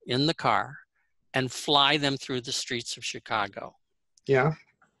actor in the car, and fly them through the streets of Chicago. Yeah.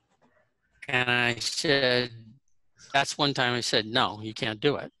 And I said, that's one time I said, no, you can't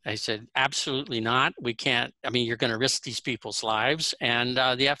do it. I said, absolutely not. We can't. You're going to risk these people's lives, and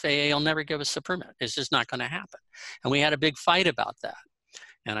the FAA will never give us a permit. It's just not going to happen. And we had a big fight about that.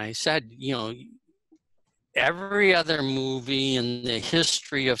 And I said, every other movie in the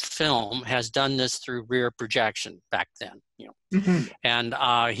history of film has done this through rear projection back then, Mm-hmm. And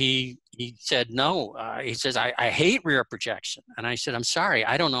he said, no. He says, I hate rear projection. And I said, I'm sorry,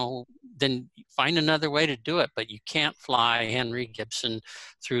 I don't know. Then find another way to do it, but you can't fly Henry Gibson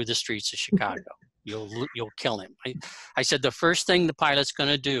through the streets of Chicago. You'll kill him. I said, the first thing the pilot's going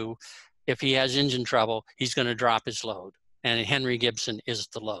to do, if he has engine trouble, he's going to drop his load. And Henry Gibson is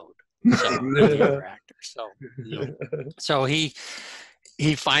the load. So, the other actor. So he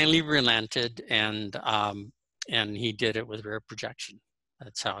finally relented, and he did it with rear projection.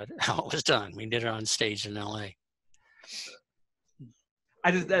 That's how it was done. We did it on stage in LA.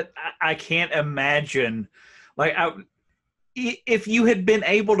 I can't imagine, if you had been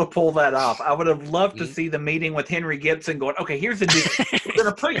able to pull that off, I would have loved to see the meeting with Henry Gibson going, okay, here's the deal. We're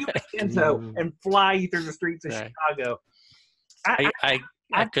going to put you in Pinto and fly you through the streets of Chicago.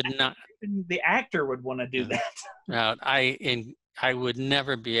 I could not. The actor would want to do that. No, I would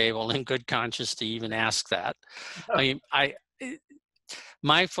never be able, in good conscience, to even ask that.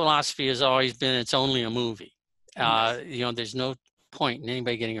 My philosophy has always been, it's only a movie. There's no point in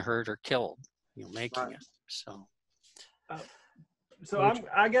anybody getting hurt or killed, making Right. it. So.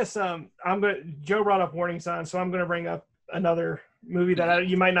 I guess Joe brought up warning signs, so I'm gonna bring up another movie that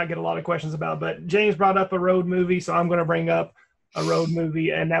you might not get a lot of questions about, but James brought up a road movie, so I'm gonna bring up a road movie,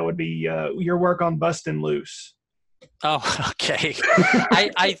 and that would be your work on Bustin' Loose. Oh, okay.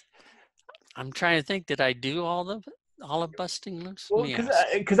 I'm trying to think. Did I do all of Busting Loose? Well,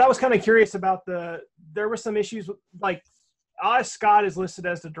 because I was kind of curious about there were some issues with, like, Oz Scott is listed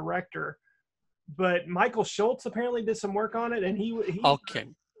as the director, but Michael Schultz apparently did some work on it, and he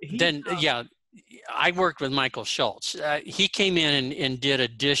I worked with Michael Schultz. He came in and did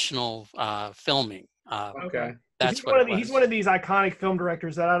additional filming. Okay. That's he's one of these iconic film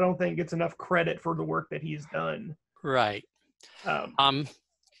directors that I don't think gets enough credit for the work that he's done. Right.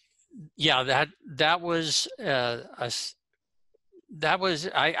 Yeah, that was I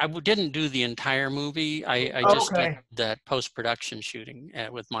didn't do the entire movie. I just did that post-production shooting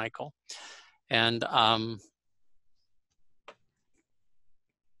with Michael. And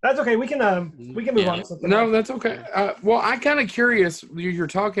that's okay. We can move on to something. No, that's okay. Well, I'm kind of curious. You're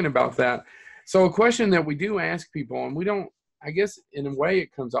talking about that. So a question that we do ask people, and we don't, I guess in a way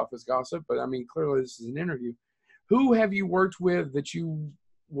it comes off as gossip, but I mean, clearly this is an interview. Who have you worked with that you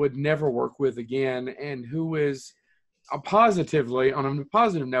would never work with again? And who is on a positive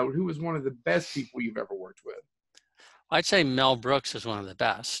note, who is one of the best people you've ever worked with? I'd say Mel Brooks is one of the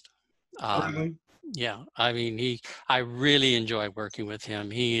best. Really? Yeah, I mean, I really enjoy working with him.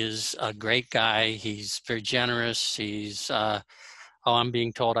 He is a great guy. He's very generous. He's, I'm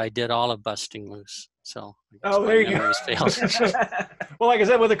being told I did all of Busting Loose. So, there you go. Well, like I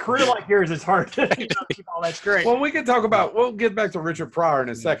said, with a career like yours, it's hard to keep all that's great. Well, we'll get back to Richard Pryor in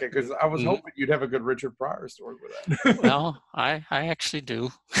a second, because I was hoping you'd have a good Richard Pryor story with that. Well, I actually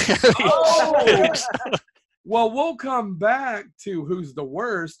do. Well, we'll come back to who's the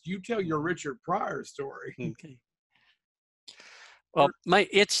worst. You tell your Richard Pryor story. Okay. Well,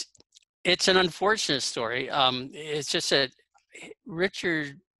 it's an unfortunate story. It's just that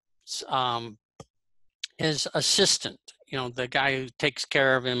Richard's his assistant, the guy who takes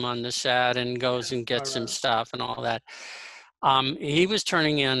care of him on the set and goes and gets him stuff and all that. He was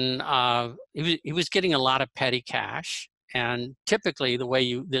turning in. He was getting a lot of petty cash. And typically the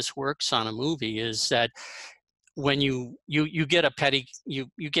way this works on a movie is that when you get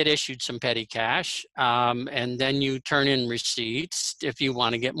you get issued some petty cash, and then you turn in receipts if you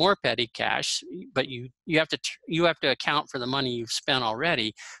want to get more petty cash, but you have to account for the money you've spent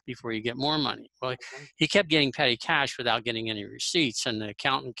already before you get more money. Well, he kept getting petty cash without getting any receipts, and the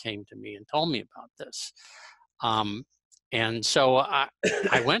accountant came to me and told me about this. And so I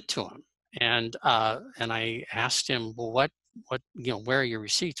went to him. And I asked him, well, what, where are your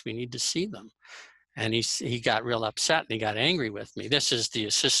receipts? We need to see them. And he got real upset and he got angry with me. This is the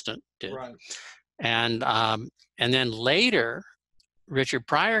assistant did. Right. And then later, Richard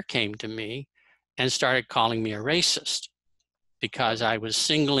Pryor came to me and started calling me a racist because I was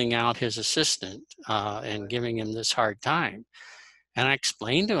singling out his assistant and giving him this hard time. And I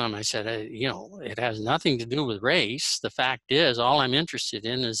explained to him, I said, it has nothing to do with race. The fact is, all I'm interested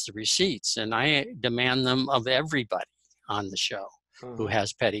in is the receipts, and I demand them of everybody on the show who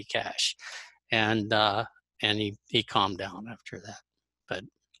has petty cash. And he calmed down after that. But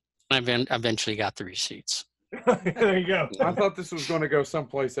I eventually got the receipts. There you go. I thought this was going to go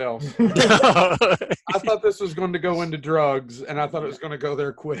someplace else. I thought this was going to go into drugs, and I thought it was going to go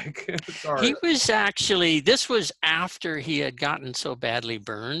there quick. Sorry. He was this was after he had gotten so badly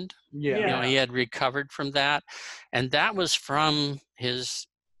burned. Yeah. He had recovered from that. And that was from his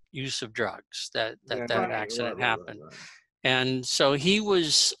use of drugs that accident happened. Right. And so he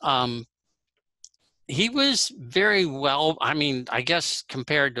was very well, I mean, I guess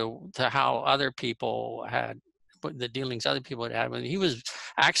compared to how other people had, the dealings other people had had, he was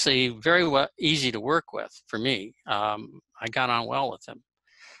actually very easy to work with for me. I got on well with him.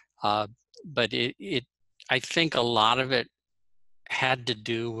 But I think a lot of it had to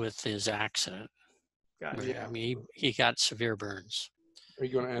do with his accident. Gotcha. I mean, he got severe burns. Are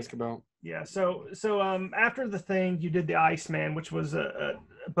you going to ask about? Yeah. So after the thing, you did the Iceman, which was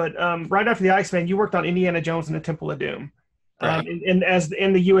but right after the Iceman, you worked on Indiana Jones and the Temple of Doom, right.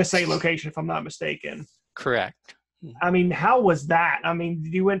 in the USA location, if I'm not mistaken. Correct. I mean, how was that? I mean,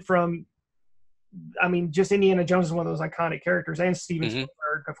 you went from, just Indiana Jones is one of those iconic characters, and Steven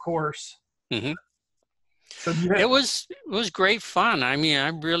Spielberg, of course. Mm-hmm. So it was great fun. I mean, I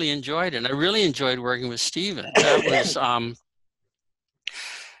really enjoyed it. I really enjoyed working with Steven. That was,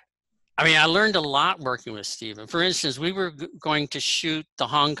 I learned a lot working with Steven. For instance, we were going to shoot the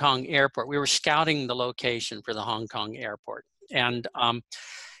Hong Kong airport. We were scouting the location for the Hong Kong airport. And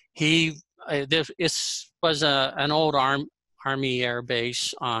this was an old Army air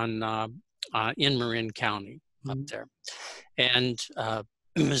base in Marin County up there, and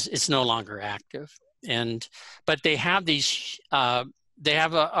it's no longer active. But they have these. They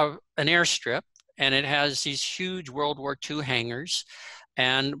have an airstrip, and it has these huge World War II hangars.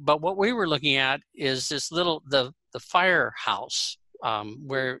 But what we were looking at is this the firehouse,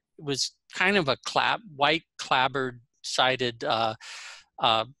 where it was kind of a white clapboard sided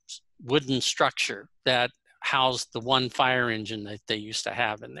wooden structure that housed the one fire engine that they used to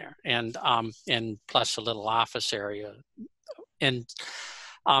have in there, and plus a little office area. And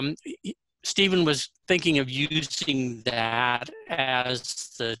Stephen was thinking of using that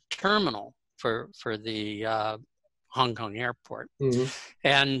as the terminal for the Hong Kong airport.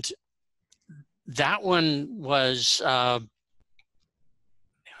 And that one was, I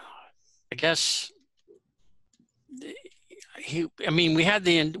guess, it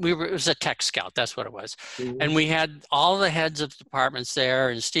was a tech scout, that's what it was. And we had all the heads of departments there,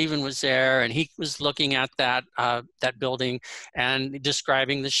 and Stephen was there, and he was looking at that building and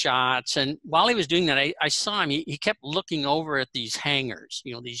describing the shots. And while he was doing that, I saw him, he kept looking over at these hangars,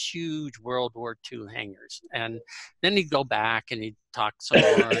 these huge World War II hangars. And then he'd go back and he'd talk some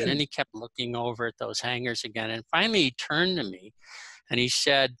more, and then he kept looking over at those hangars again. And finally he turned to me and he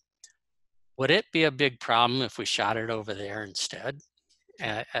said, "Would it be a big problem if we shot it over there instead,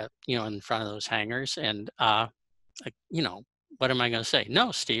 in front of those hangars?" And, what am I going to say?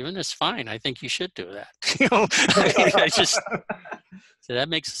 "No, Stephen, it's fine. I think you should do that." So that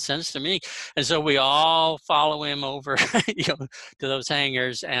makes sense to me. And so we all follow him over, to those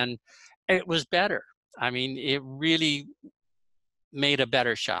hangars, and it was better. I mean, it really made a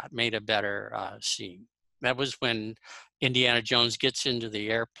better shot, made a better scene. That was when Indiana Jones gets into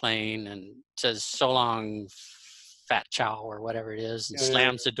the airplane and says, "So long, Fat Chow," or whatever it is, and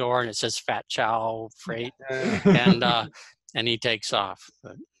slams the door, and it says "Fat Chow Freight," and he takes off.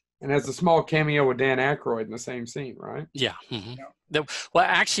 And has a small cameo with Dan Aykroyd in the same scene, right? Yeah. Well,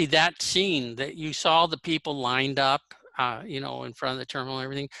 actually, that scene that you saw the people lined up, in front of the terminal and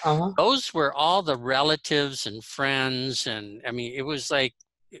everything, those were all the relatives and friends. And I mean, it was like,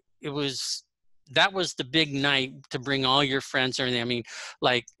 that was the big night to bring all your friends and everything. I mean,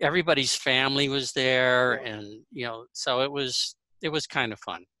 like everybody's family was there, and so it was kind of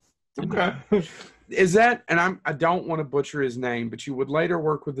fun. Okay. Is that, and I don't want to butcher his name, but you would later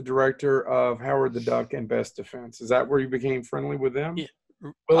work with the director of Howard the Duck and Best Defense. Is that where you became friendly with them? Yeah.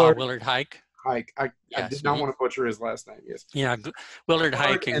 Willard Hike. Hike. I did not want to butcher his last name. Yes. Yeah, Willard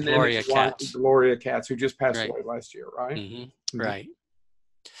Hike and Gloria Katz. Gloria Katz, who just passed away last year, right? Right.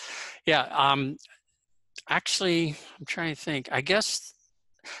 Yeah. Actually, I'm trying to think. I guess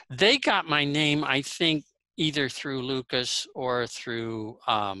they got my name, I think, either through Lucas or through.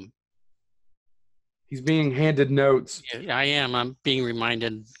 He's being handed notes. Yeah, I am. I'm being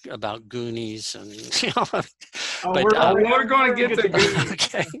reminded about Goonies and. We're going to get to Goonies.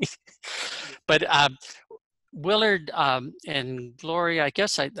 Okay. But Willard and Gloria, I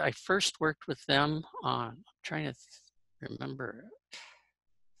guess I first worked with them on. I'm trying to remember.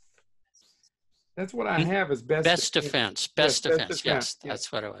 That's what I have as Best Defense. Best Defense. Yes,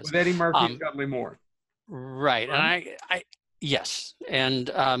 that's what it was. With Eddie Murphy and Dudley Moore. Right. And yes.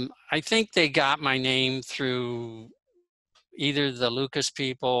 And I think they got my name through either the Lucas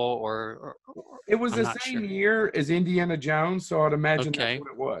people or it was the same year as Indiana Jones, so I'd imagine that's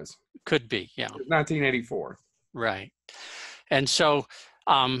what it was. Could be, yeah. It was 1984. Right. And so,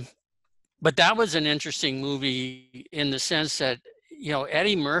 but that was an interesting movie in the sense that,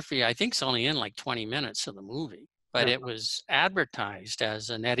 Eddie Murphy, I think, is only in like 20 minutes of the movie, but it was advertised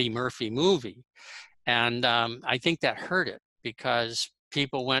as an Eddie Murphy movie. And I think that hurt it because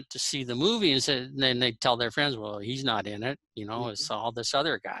people went to see the movie and then they'd tell their friends, "Well, he's not in it, it's all this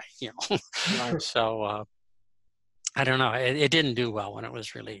other guy, Right. So I don't know. It didn't do well when it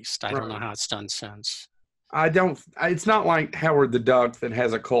was released. I don't know how it's done since. It's not like Howard the Duck that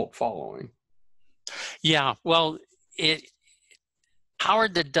has a cult following. Yeah, well,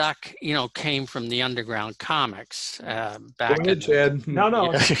 Howard the Duck, came from the underground comics back. Go ahead, Chad.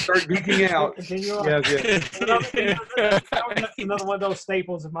 No. Start geeking out. Yes. That's another one of those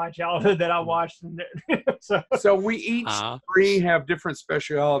staples of my childhood that I watched. So we each three have different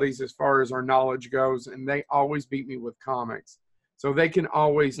specialities as far as our knowledge goes, and they always beat me with comics. So they can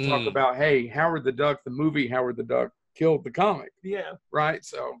always talk about, hey, Howard the Duck, the movie Howard the Duck killed the comic. Yeah. Right?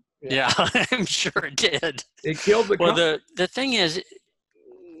 So. Yeah, I'm sure it did. It killed the comic. Well, the thing is,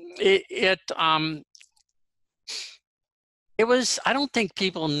 it It was, I don't think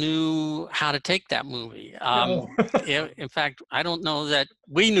people knew how to take that movie. No. In fact, I don't know that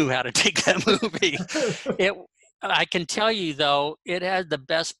we knew how to take that movie. I can tell you, though, it had the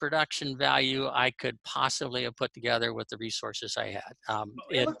best production value I could possibly have put together with the resources I had.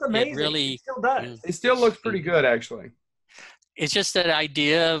 It looked amazing. It really, it still does. It still looks pretty good, actually. It's just that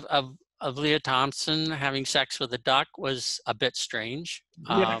idea of Leah Thompson having sex with a duck was a bit strange.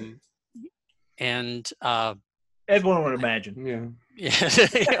 Yeah. And everyone would imagine. Yeah.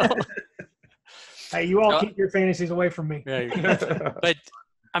 Hey, you all keep your fantasies away from me. But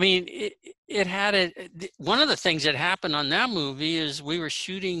I mean, it had one of the things that happened on that movie is we were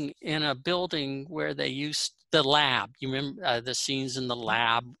shooting in a building where they used the lab. You remember the scenes in the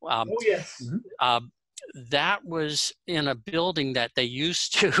lab? Oh yes. That was in a building that they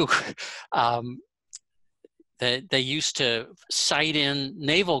used to they used to sight in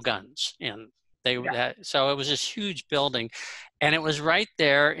naval guns in. So it was this huge building, and it was right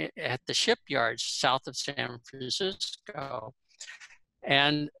there at the shipyards south of San Francisco.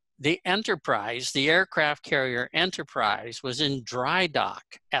 And the Enterprise, the aircraft carrier Enterprise, was in dry dock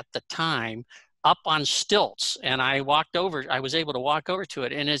at the time, up on stilts. And I was able to walk over to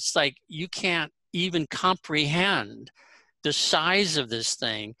it, and it's like you can't even comprehend the size of this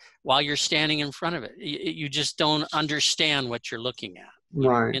thing while you're standing in front of it. You just don't understand what you're looking at,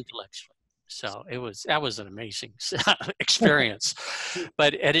 right, intellectually. So that was an amazing experience.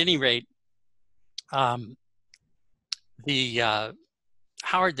 But at any rate, the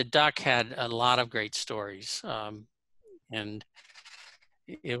Howard the Duck had a lot of great stories, and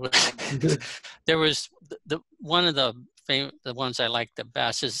it was there was one of the ones I liked the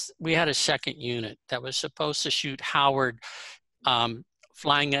best is we had a second unit that was supposed to shoot Howard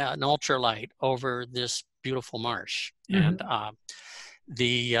flying an ultralight over this beautiful marsh, and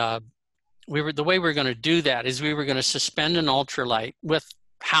the way we were going to do that is we were going to suspend an ultralight with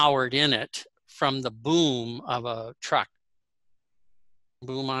Howard in it from the boom of a truck,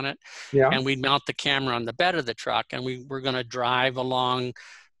 boom on it, and we'd mount the camera on the bed of the truck, and we were going to drive along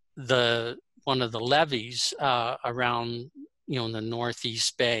one of the levees around, in the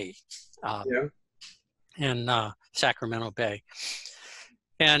Northeast Bay, in Sacramento Bay.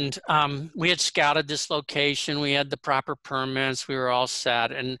 And we had scouted this location. We had the proper permits. We were all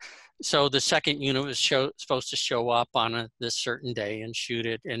set. And so the second unit was supposed to show up on this certain day and shoot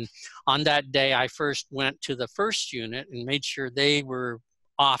it. And on that day, I first went to the first unit and made sure they were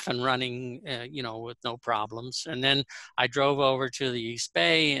off and running, with no problems. And then I drove over to the East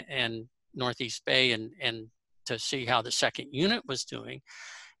Bay and Northeast Bay and to see how the second unit was doing.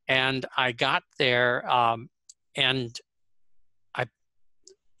 And I got there, and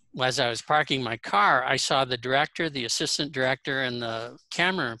as I was parking my car, I saw the director, the assistant director, and the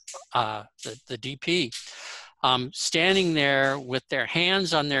camera, the DP, standing there with their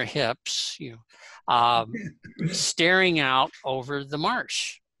hands on their hips, staring out over the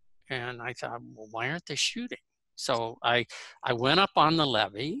marsh. And I thought, well, why aren't they shooting? So I went up on the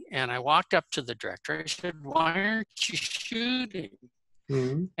levee and I walked up to the director. I said, why aren't you shooting?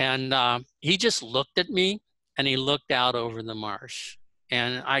 Mm-hmm. And he just looked at me and he looked out over the marsh.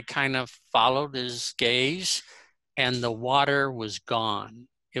 And I kind of followed his gaze, and the water was gone.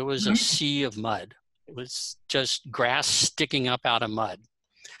 It was a sea of mud. It was just grass sticking up out of mud.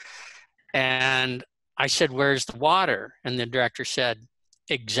 And I said, where's the water? And the director said,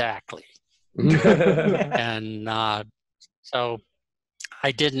 exactly. And so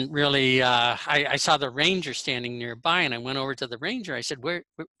I didn't really, I saw the ranger standing nearby, and I went over to the ranger. I said,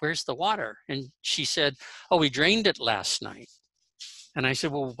 where's the water? And she said, oh, we drained it last night. And I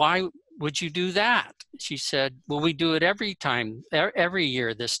said, well, why would you do that? She said, well, we do it every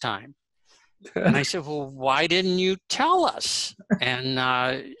year this time. And I said, well, why didn't you tell us?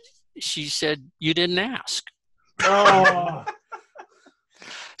 And she said, you didn't ask. Oh.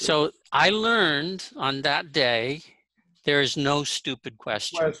 So I learned on that day, there is no stupid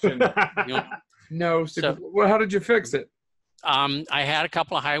question. No stupid. Well, how did you fix it? I had a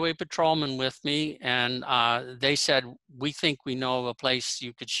couple of highway patrolmen with me, and they said, we think we know of a place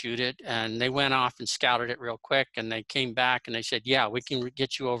you could shoot it. And they went off and scouted it real quick, and they came back and they said, yeah, we can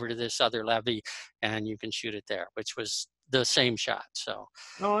get you over to this other levee and you can shoot it there, which was the same shot. So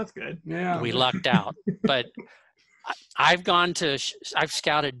that's good. Yeah, we lucked out. But I've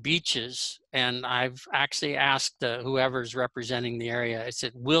scouted beaches, and I've actually asked whoever's representing the area, I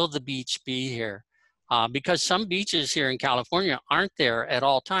said, will the beach be here? Because some beaches here in California aren't there at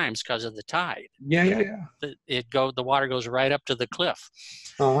all times because of the tide. Yeah. The water goes right up to the cliff.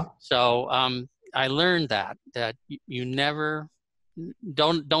 So I learned that you never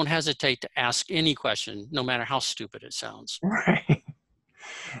don't hesitate to ask any question, no matter how stupid it sounds. Right.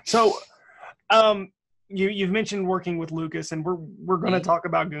 So, you've mentioned working with Lucas, and we're going to talk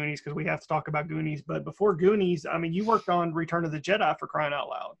about Goonies because we have to talk about Goonies. But before Goonies, I mean, you worked on Return of the Jedi, for crying out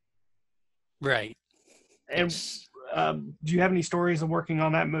loud. Right. And yes. Do you have any stories of working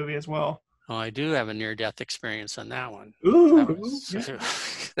on that movie as well? Oh, I do have a near-death experience on that one. Ooh,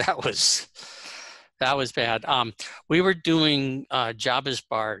 that was bad. We were doing Jabba's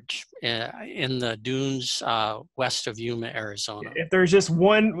Barge in the dunes west of Yuma, Arizona. If there's just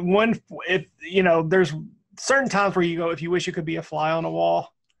one, if you know, there's certain times where you go, if you wish you could be a fly on a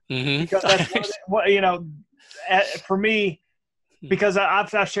wall, because that's what, you know, for me, because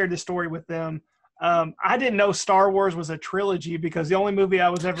I've shared this story with them. I didn't know Star Wars was a trilogy because the only movie I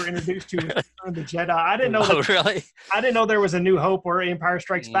was ever introduced to was Return of the Jedi. I didn't know that, really? I didn't know there was a New Hope or Empire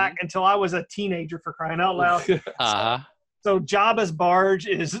Strikes Back until I was a teenager, for crying out loud. So Jabba's Barge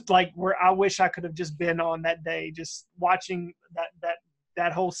is like where I wish I could have just been on that day, just watching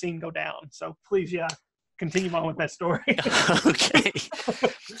that whole scene go down. So please, continue on with that story. Okay.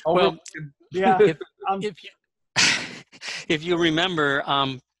 Well, yeah. If you remember,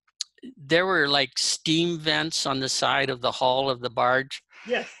 there were like steam vents on the side of the hull of the barge.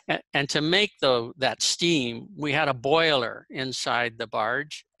 Yes. And to make that steam, we had a boiler inside the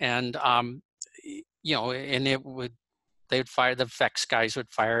barge, and you know, and they'd fire, the effects guys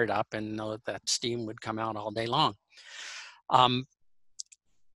would fire it up, and that steam would come out all day long.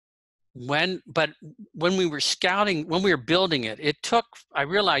 When we were scouting, when we were building it, I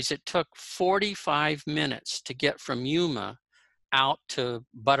realized it took 45 minutes to get from Yuma out to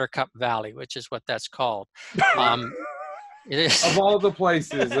Buttercup Valley, which is what that's called. It is. Of all the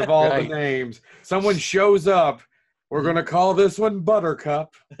places, of all the names, someone shows up. We're going to call this one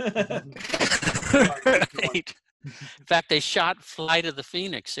Buttercup. Right. In fact, they shot Flight of the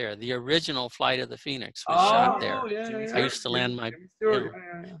Phoenix there. The original Flight of the Phoenix was shot there. Yeah. I used to land my...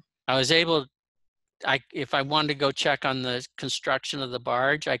 I was able... if I wanted to go check on the construction of the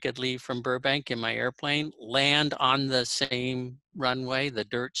barge, I could leave from Burbank in my airplane, land on the same runway, the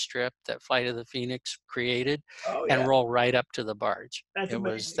dirt strip that Flight of the Phoenix created, and roll right up to the barge. That's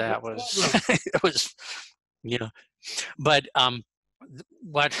amazing. It was, you know, but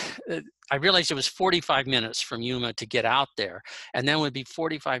what I realized it was 45 minutes from Yuma to get out there, and then would be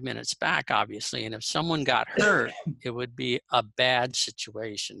 45 minutes back, obviously. And if someone got hurt, it would be a bad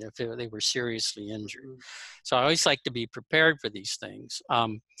situation if they were seriously injured. So I always like to be prepared for these things.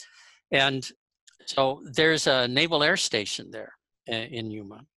 And so there's a Naval Air Station there in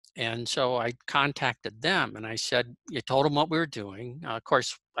Yuma. And so I contacted them and I said, you told them what we were doing. Of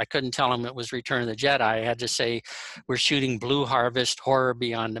course, I couldn't tell them it was Return of the Jedi. I had to say, we're shooting Blue Harvest, Horror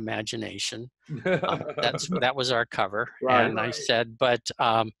Beyond Imagination. That was our cover. I said, but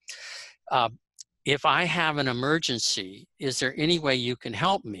if I have an emergency, is there any way you can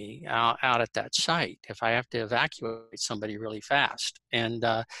help me out at that site if I have to evacuate somebody really fast? And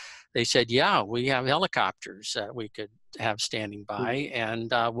they said, yeah, we have helicopters that we could have standing by,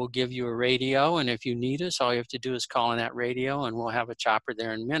 and we'll give you a radio, and if you need us, all you have to do is call in that radio and we'll have a chopper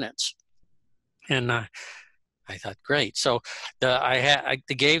there in minutes. And I thought, great. So I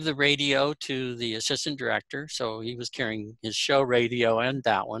gave the radio to the assistant director, so he was carrying his show radio and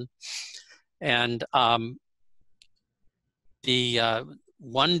that one. And one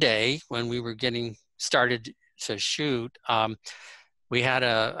day when we were getting started to shoot, we had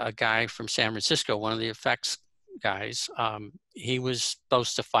a guy from San Francisco, one of the effects guys. He was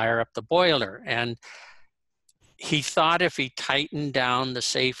supposed to fire up the boiler, and he thought if he tightened down the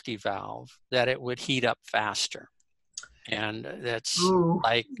safety valve that it would heat up faster. And that's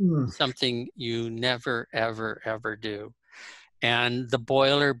something you never, ever, ever do. And the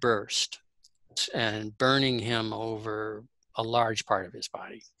boiler burst, and burning him over a large part of his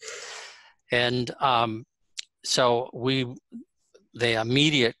body. And so the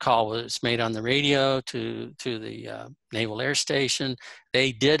immediate call was made on the radio to the Naval Air Station.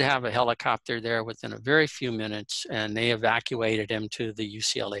 They did have a helicopter there within a very few minutes, and they evacuated him to the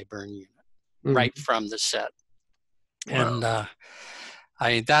UCLA burn unit right from the set. Wow.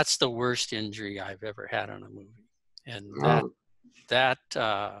 And that's the worst injury I've ever had on a movie. And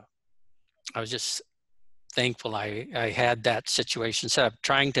I was just thankful I had that situation set up,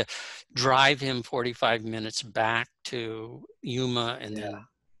 trying to drive him 45 minutes back to Yuma and then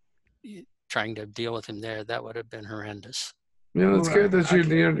trying to deal with him there. That would have been horrendous. Yeah, that's good that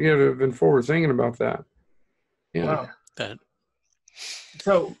you've been forward thinking about that. Yeah. Wow.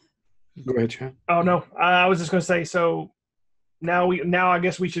 So go ahead, Chad. Oh no, I was just going to say, so now I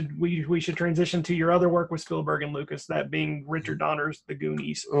guess we should transition to your other work with Spielberg and Lucas, that being Richard Donner's The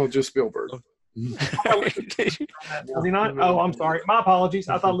Goonies. Oh, just Spielberg. Was he not? Oh, I'm sorry. My apologies.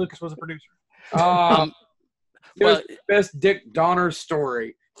 I thought Lucas was a producer. Well, best Dick Donner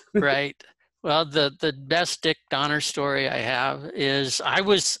story. Right. Well, the best Dick Donner story I have is I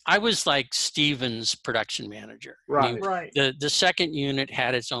was like Steven's production manager. Right. Right. The second unit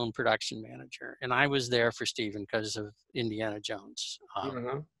had its own production manager, and I was there for Steven because of Indiana Jones.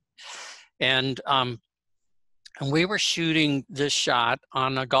 And we were shooting this shot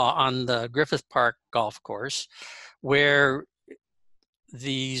on the Griffith Park golf course, where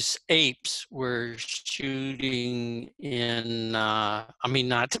these apes were shooting in,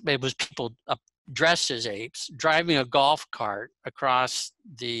 it was people dressed as apes driving a golf cart across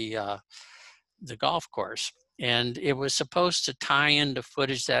the golf course. And it was supposed to tie into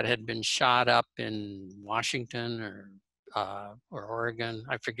footage that had been shot up in Washington or Oregon.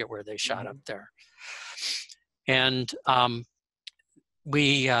 I forget where they shot up there. And I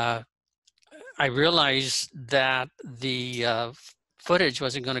realized that the footage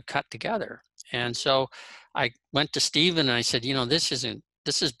wasn't going to cut together. And so I went to Steven and I said, this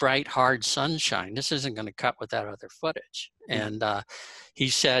is bright, hard sunshine. This isn't going to cut with that other footage. And he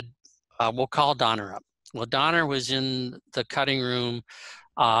said, we'll call Donner up. Well, Donner was in the cutting room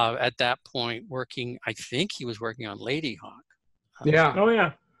at that point working, I think he was working on Lady Hawk. Yeah. Oh,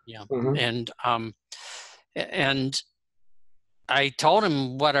 yeah. Yeah. And I told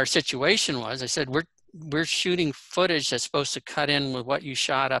him what our situation was. I said, we're shooting footage that's supposed to cut in with what you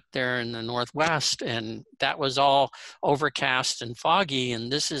shot up there in the Northwest, and that was all overcast and foggy,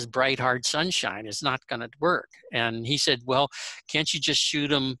 and this is bright, hard sunshine. It's not going to work. And he said, well, can't you just shoot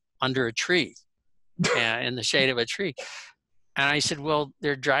them under a tree, in the shade of a tree? And I said, well,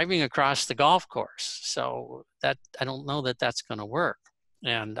 they're driving across the golf course, so that I don't know that that's going to work.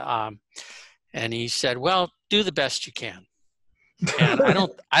 And he said, well, do the best you can. And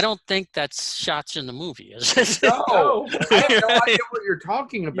I don't think that's shots in the movie, is it? No, I have no idea what you're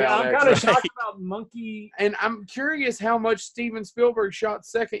talking about. Yeah, I'm kind of shocked about Monkey. And I'm curious how much Steven Spielberg shot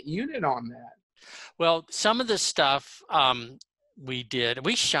second unit on that. Well, some of the stuff we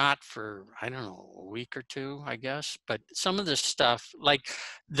shot for, I don't know, a week or two, I guess. But some of the stuff, like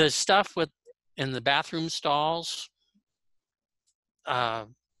the stuff in the bathroom stalls,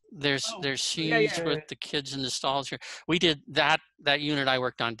 there's scenes with the kids in the stalls here. We did that unit I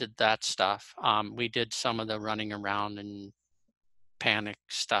worked on did that stuff. We did some of the running around and panic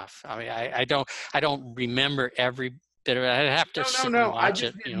stuff. I mean, I don't remember every bit of it. I'd have to sit and watch I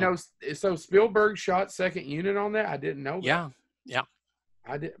just didn't know. So Spielberg shot second unit on that? I didn't know that. Yeah.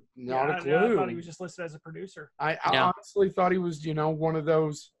 I did not a clue. I thought he was just listed as a producer. I honestly thought he was, one of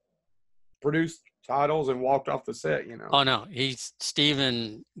those produced titles and walked off the set, Oh no,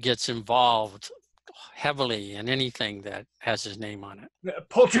 Steven gets involved heavily in anything that has his name on it.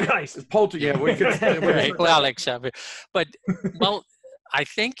 Poltergeist. Yeah, we could say right. Well, except, but I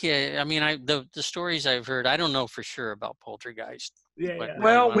think the stories I've heard, I don't know for sure about Poltergeist. Yeah.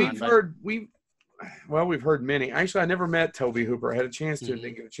 Well, we've heard many. Actually, I never met Toby Hooper. I had a chance to,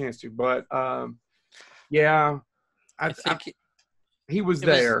 didn't get a chance to, but I think he was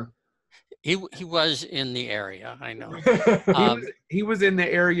there. He was in the area, I know. He was in the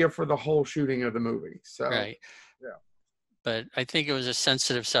area for the whole shooting of the movie. So right. Yeah. But I think it was a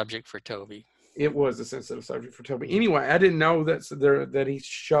sensitive subject for Toby. It was a sensitive subject for Toby. Anyway, I didn't know that he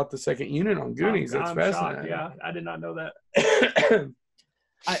shot the second unit on Goonies. That's fascinating. Shocked. Yeah, I did not know that.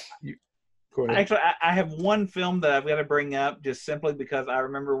 Go ahead. Actually, I have one film that I've got to bring up just simply because I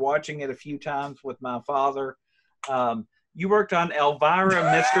remember watching it a few times with my father. You worked on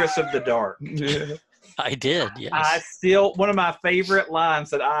Elvira, Mistress of the Dark. Yeah. I did, yes. One of my favorite lines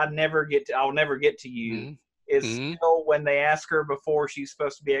that I'll never get to you is still when they ask her before she's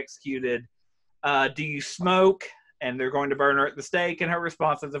supposed to be executed, do you smoke? And they're going to burn her at the stake. And her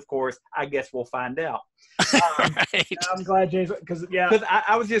response is, of course, I guess we'll find out. Right. I'm glad, James, because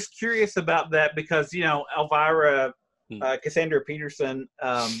I was just curious about that because, Elvira, Cassandra Peterson,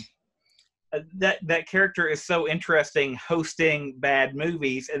 that character is so interesting, hosting bad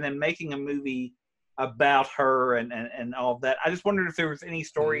movies and then making a movie about her and all of that. I just wondered if there was any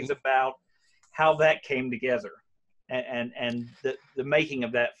stories about how that came together and the making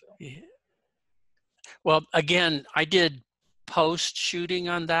of that film. Yeah. Well, again, I did post shooting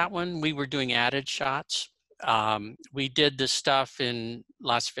on that one. We were doing added shots. We did the stuff in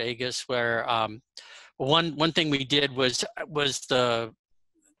Las Vegas where one thing we did was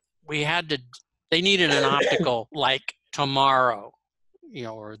they needed an optical like tomorrow,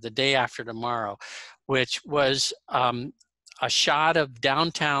 or the day after tomorrow, which was a shot of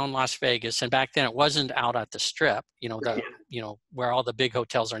downtown Las Vegas, and back then it wasn't out at the Strip, where all the big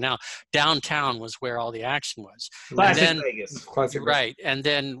hotels are now. Downtown was where all the action was. Classic Vegas. Classic right, and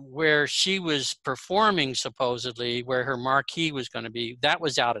then where she was performing, supposedly, where her marquee was going to be, that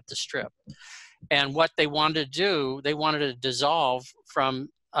was out at the Strip. And what they wanted to do, they wanted to dissolve from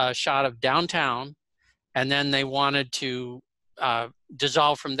a shot of downtown, and then they wanted to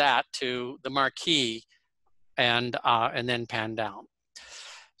dissolve from that to the marquee, and then pan down.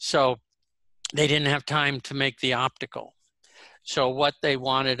 So they didn't have time to make the optical. So what they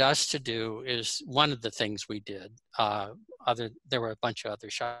wanted us to do is, one of the things we did, there were a bunch of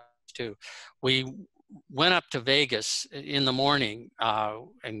other shots too. We went up to Vegas in the morning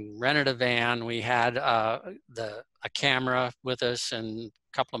and rented a van. We had a camera with us and a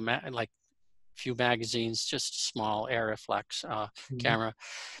couple of few magazines, just a small Aeroflex camera.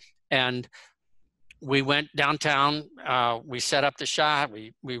 And we went downtown, we set up the shot,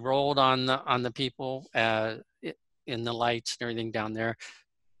 we rolled on the people in the lights and everything down there,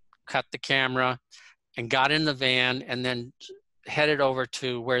 cut the camera and got in the van, and then headed over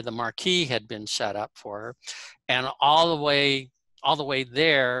to where the marquee had been set up for her. And all the way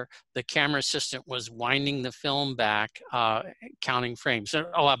there, the camera assistant was winding the film back, counting frames.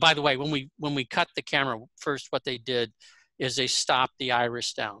 Oh, by the way, when we cut the camera, first what they did is they stopped the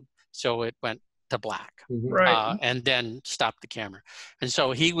iris down, so it went to black, right, and then stopped the camera. And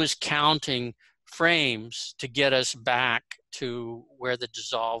so he was counting frames to get us back to where the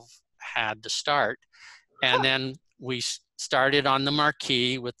dissolve had to start. And then we started on the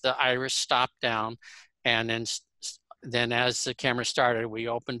marquee with the iris stopped down, and then as the camera started, we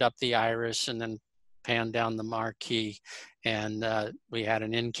opened up the iris and then panned down the marquee, and we had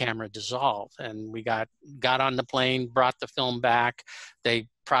an in-camera dissolve. And we got on the plane, brought the film back. They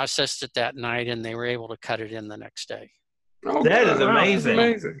processed it that night, and they were able to cut it in the next day. Oh, that is amazing. Wow,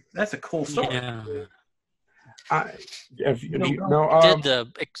 amazing. That's a cool story. Yeah.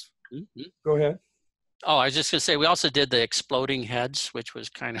 Go ahead. Oh, I was just going to say, we also did the exploding heads, which was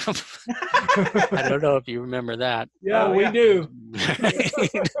kind of, I don't know if you remember that. Yeah, we do.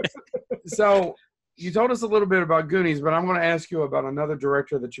 So you told us a little bit about Goonies, but I'm going to ask you about another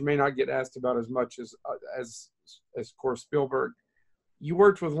director that you may not get asked about as much as of course, Spielberg. You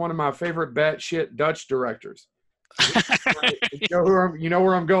worked with one of my favorite batshit Dutch directors. You know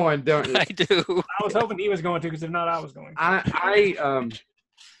where I'm going, don't you? I do. I was hoping he was going to, because if not, I was going to.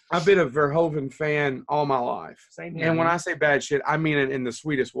 I've been a Verhoeven fan all my life. Same here. And when I say bad shit, I mean it in the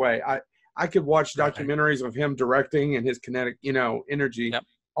sweetest way. I could watch documentaries of him directing and his kinetic, energy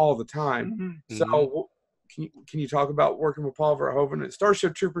all the time. Mm-hmm. So can you talk about working with Paul Verhoeven at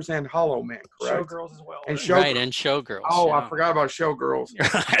Starship Troopers and Hollow Man, correct? Showgirls as well. And Showgirls. Oh, yeah. I forgot about Showgirls.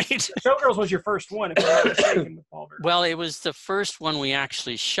 Right. Showgirls was your first one, if I'm not mistaken, with Paul Verhoeven. Well, it was the first one we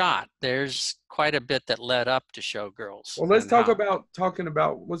actually shot. There's quite a bit that led up to Showgirls. Well, let's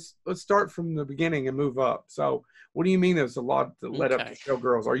let's start from the beginning and move up. So what do you mean there's a lot that led up to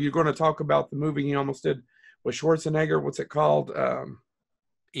Showgirls? Are you going to talk about the movie you almost did with Schwarzenegger? What's it called?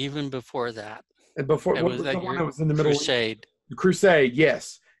 Even before that. And before, what was the one that was in the middle? Crusade. Crusade,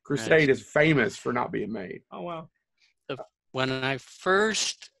 yes. Crusade is famous for not being made. Oh, wow. When I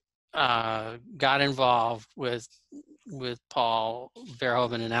first got involved with Paul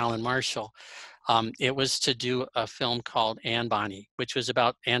Verhoeven and Alan Marshall, it was to do a film called Anne Bonny, which was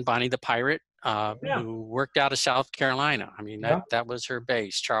about Anne Bonny the pirate, who worked out of South Carolina. I mean, that was her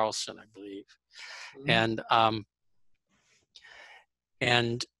base, Charleston, I believe. Mm-hmm.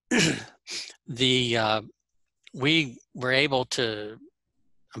 And we were able to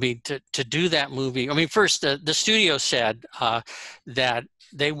do that movie. I mean, first the studio said that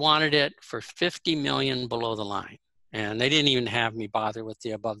they wanted it for $50 million below the line, and they didn't even have me bother with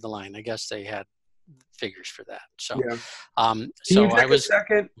the above the line. I guess they had figures for that. So,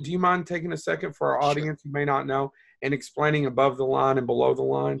 do you mind taking a second for our audience who may not know, and explaining above the line and below the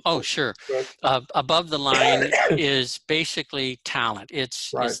line? Oh, sure. Above the line is basically talent. It's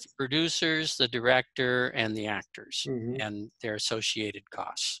the producers, the director, and the actors, and their associated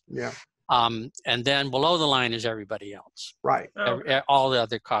costs. Yeah. And then below the line is everybody else. Right. All the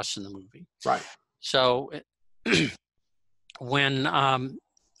other costs in the movie. Right. So when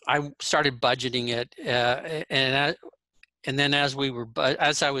I started budgeting it, and then as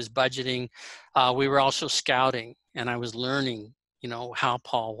I was budgeting, we were also scouting, and I was learning, how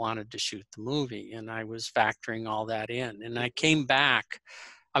Paul wanted to shoot the movie, and I was factoring all that in. And I came back.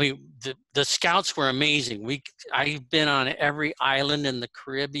 I mean, the scouts were amazing. I've been on every island in the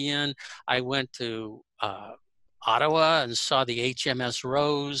Caribbean. I went to Ottawa and saw the HMS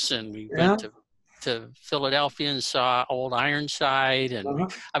Rose, and we went to to Philadelphia and saw Old Ironside, and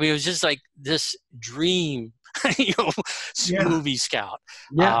I mean, it was just like this dream, movie scout.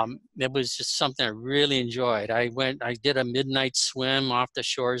 Yeah. It was just something I really enjoyed. I did a midnight swim off the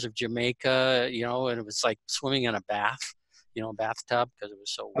shores of Jamaica, and it was like swimming in a bath, bathtub, because it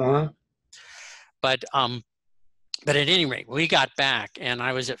was so warm. But at any rate, we got back, and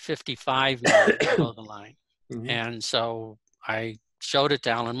I was at 55 million below the line. And so I showed it to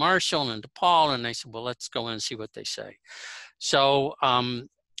Alan Marshall and to Paul, and they said, well, let's go in and see what they say. So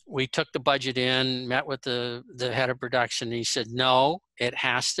we took the budget in, met with the head of production, and he said, no, it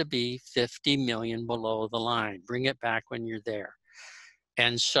has to be 50 million below the line. Bring it back when you're there.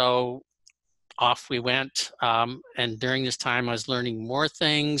 And so off we went. And during this time, I was learning more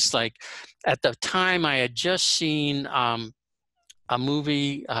things. Like at the time, I had just seen a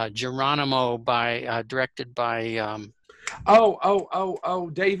movie, Geronimo, directed by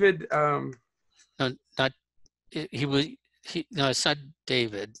David. No, not no, it's not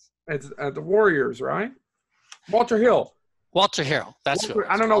David. It's the Warriors, right? Walter Hill. Walter Hill. That's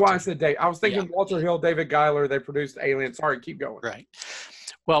Walter, I don't know why I said Dave. I was thinking Walter Hill, David Giler. They produced Alien. Sorry, keep going. Right.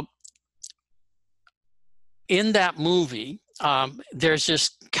 Well, in that movie, there's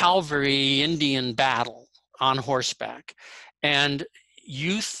this cavalry Indian battle on horseback, and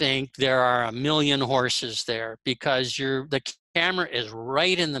you think there are 1 million horses there because the camera is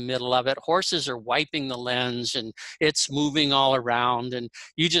right in the middle of it. Horses are wiping the lens, and it's moving all around, and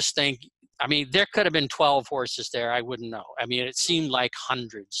you just think, I mean, there could have been 12 horses there. I wouldn't know. I mean, it seemed like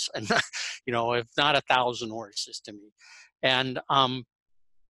hundreds, and if not 1,000 horses to me. And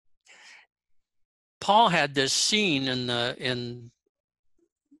Paul had this scene in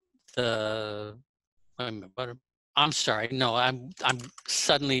the I'm sorry. No, I'm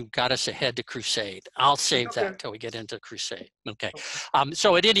suddenly got us ahead to Crusade. I'll save that till we get into Crusade. Okay.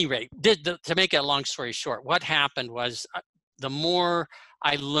 So at any rate, to make a long story short, what happened was the more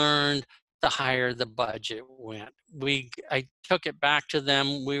I learned, the higher the budget went. I took it back to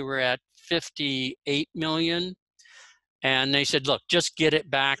them. We were at 58 million. And they said, look, just get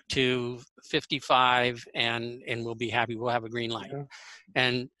it back to 55 and we'll be happy. We'll have a green light. Yeah.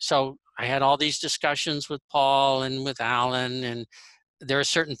 And so I had all these discussions with Paul and with Alan, and there are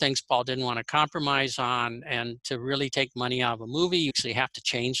certain things Paul didn't want to compromise on. And to really take money out of a movie, you actually have to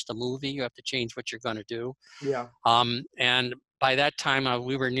change the movie. You have to change what you're going to do. Yeah. And by that time,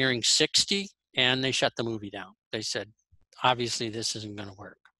 we were nearing 60, and they shut the movie down. They said, obviously, this isn't going to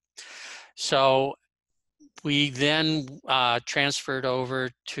work. So we then transferred over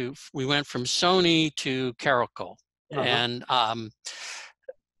we went from Sony to Carolco. And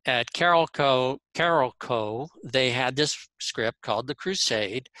at Carolco, they had this script called The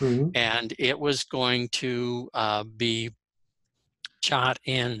Crusade, and it was going to be shot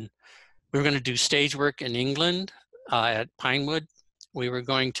we were going to do stage work in England at Pinewood. We were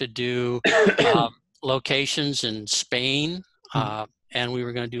going to do locations in Spain, and we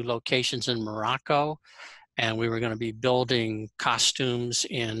were going to do locations in Morocco. And we were going to be building costumes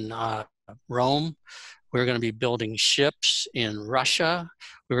in Rome. We were going to be building ships in Russia.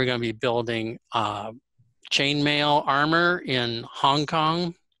 We were going to be building chainmail armor in Hong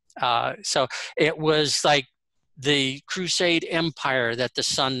Kong. So it was like the Crusade empire that the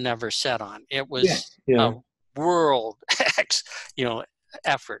sun never set on. It was a world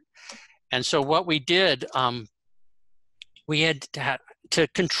effort. And so what we did, we had to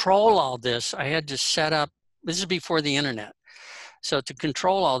control all this. I had to set up. This is before the internet. So to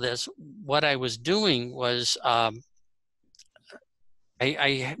control all this, what I was doing was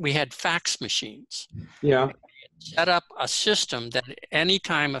we had fax machines. Yeah. Set up a system that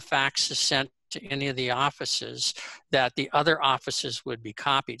anytime a fax is sent to any of the offices, that the other offices would be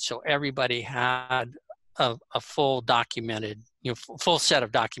copied. So everybody had a full documented, full set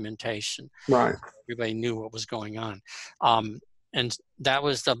of documentation. Right. Everybody knew what was going on. And that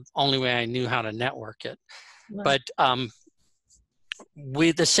was the only way I knew how to network it. But the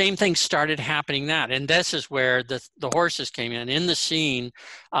same thing started happening and this is where the horses came in the scene.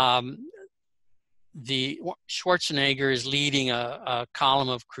 The Schwarzenegger is leading a column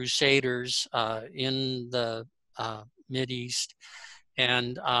of crusaders in the Mideast,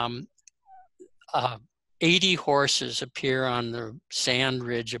 and 80 horses appear on the sand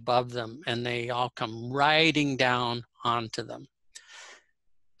ridge above them, and they all come riding down onto them.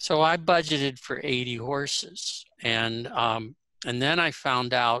 So I budgeted for 80 horses, and then I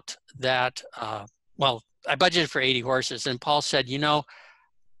found out that, I budgeted for 80 horses, and Paul said,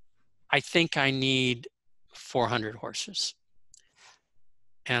 I think I need 400 horses.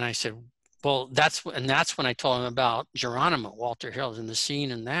 And I said, well, that's when I told him about Geronimo, Walter Hill, in the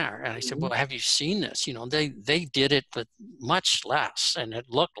scene in there. And I said, well, have you seen this? You know, they did it with much less and it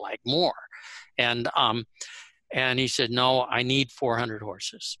looked like more. And he said, no, I need 400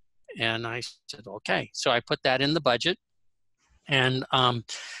 horses. And I said, okay. So I put that in the budget. And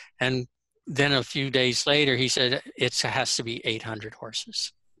then a few days later, he said, it has to be 800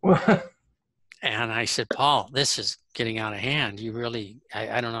 horses. And I said, Paul, this is getting out of hand. You really,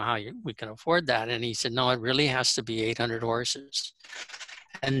 I don't know how we can afford that. And he said, no, it really has to be 800 horses.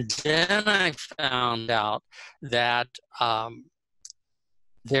 And then I found out that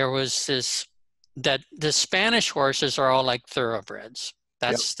there was that the Spanish horses are all like thoroughbreds.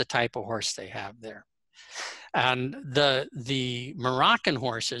 That's the type of horse they have there. And the Moroccan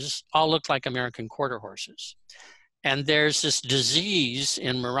horses all look like American quarter horses. And there's this disease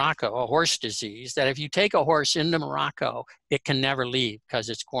in Morocco, a horse disease, that if you take a horse into Morocco, it can never leave because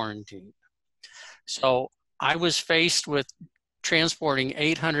it's quarantined. So I was faced with transporting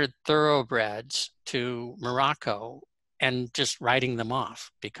 800 thoroughbreds to Morocco and just writing them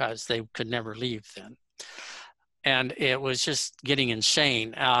off because they could never leave then. And it was just getting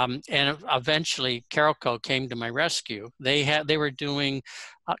insane. And eventually Carolco came to my rescue. They were doing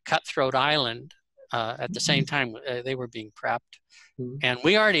Cutthroat Island at the same time. They were being prepped. And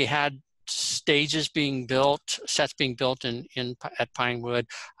we already had stages being built, sets being built at Pinewood.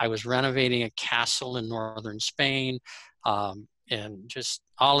 I was renovating a castle in northern Spain. And just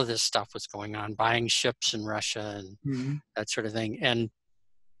all of this stuff was going on, buying ships in Russia and that sort of thing. And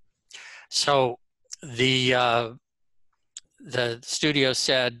so the studio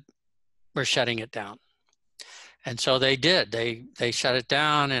said, we're shutting it down. And so they did. They shut it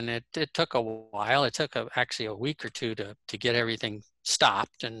down, and it took a while. It took actually a week or two to get everything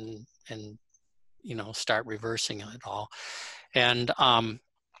stopped and you know, start reversing it all. And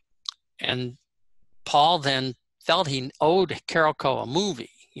Paul then felt he owed Carolco a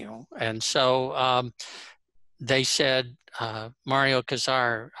movie, you know, and so they said Mario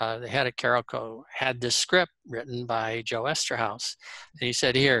Casar, the head of Carolco, had this script written by Joe Esterhaus, and he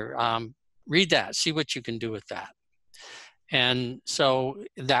said, "Here, read that. See what you can do with that." And so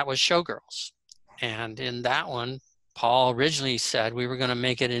that was Showgirls, and in that one, Paul originally said we were going to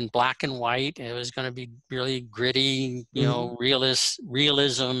make it in black and white. It was going to be really gritty, you know,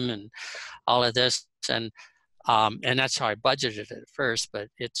 realism and all of this, and that's how I budgeted it at first, but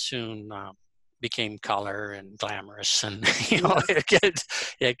it soon became color and glamorous, and you know,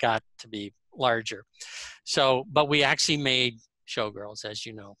 it got to be larger. So, but we actually made Showgirls, as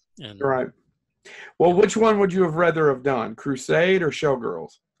you know. And, right. Well, which one would you have rather have done, Crusade or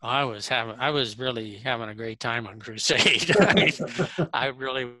Showgirls? I was really having a great time on Crusade. I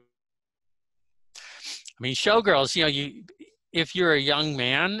mean, Showgirls, you know, if you're a young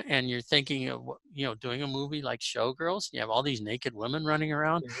man and you're thinking of, you know, doing a movie like Showgirls, you have all these naked women running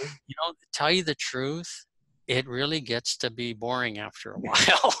around, you know, tell you the truth, it really gets to be boring after a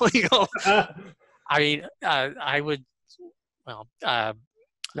while. You know, I mean, I would, well, I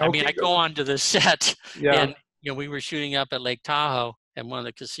mean, I go onto the set and, you know, we were shooting up at Lake Tahoe and one of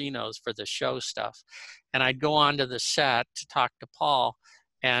the casinos for the show stuff. And I'd go onto the set to talk to Paul,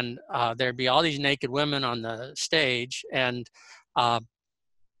 and there'd be all these naked women on the stage. And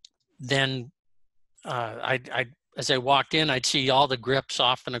then as I walked in, I'd see all the grips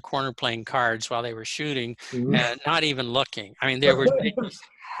off in a corner playing cards while they were shooting and not even looking. I mean, they just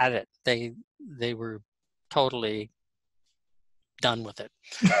had it. They were totally done with it.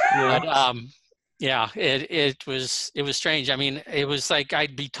 But yeah, it was strange. I mean, it was like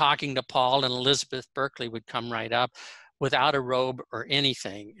I'd be talking to Paul and Elizabeth Berkley would come right up without a robe or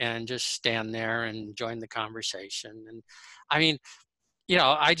anything and just stand there and join the conversation. And I mean, you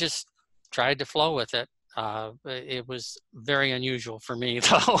know, I just tried to flow with it. It was very unusual for me,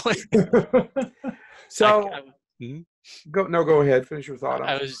 though. So go ahead, finish your thought.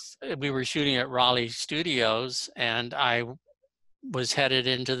 We were shooting at Raleigh Studios, and I was headed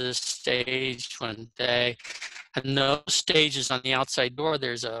into the stage one day, and those stages on the outside door,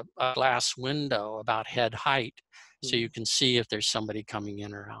 there's a glass window about head height, so you can see if there's somebody coming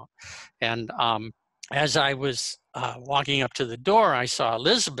in or out. And as I was walking up to the door, I saw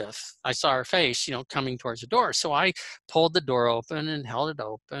Elizabeth. I saw her face, you know, coming towards the door. So I pulled the door open and held it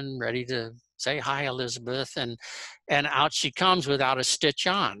open, ready to say, "Hi, Elizabeth." And out she comes without a stitch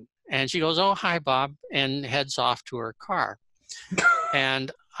on. And she goes, "Oh, hi, Bob," and heads off to her car.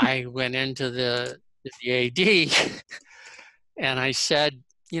 And I went into the AD and I said,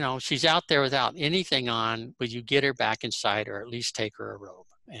 "You know, she's out there without anything on. Would you get her back inside or at least take her a robe?"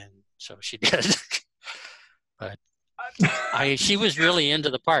 And so she did. But she was really into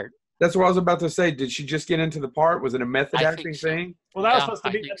the part. That's what I was about to say. Did she just get into the part? Was it a method I acting think so. thing? Well, that Yeah, was supposed to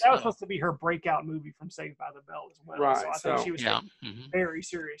I be think that was so. supposed to be her breakout movie from Saved by the Bell as well. Right, So I so- think she was taken Mhm. very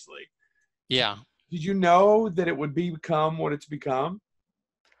seriously. Yeah. Did you know that it would become what it's become?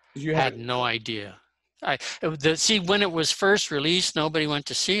 Did you Had no idea. See, when it was first released, nobody went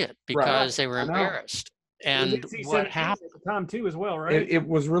to see it because they were I know. embarrassed. It was And in C-17 what happened? at the time too, as well, right? It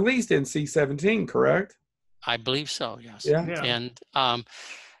was released in C-17, correct? I believe so. Yes. Yeah. Yeah.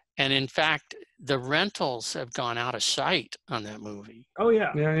 And in fact, the rentals have gone out of sight on that movie. Oh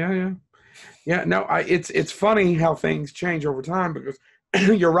yeah. Yeah. No, it's funny how things change over time because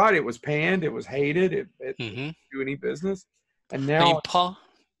you're right. It was panned. It was hated. It didn't do any business. And now, I mean, Paul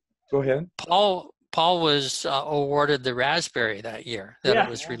go ahead. Paul was awarded the Raspberry that year that it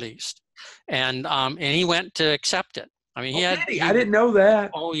was released, and he went to accept it. I mean, I didn't know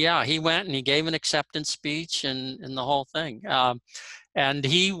that. Oh yeah, he went and he gave an acceptance speech and the whole thing. And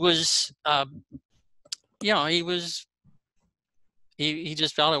he was, he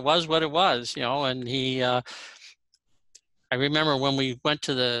just felt it was what it was, And he, I remember when we went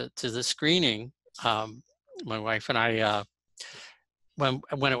to the screening, my wife and I,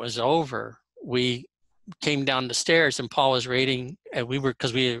 when it was over, we came down the stairs and Paul was reading, and we were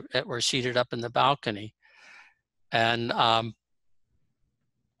seated up in the balcony, and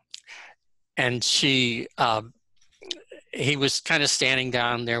she. He was kind of standing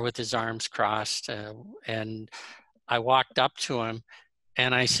down there with his arms crossed, and I walked up to him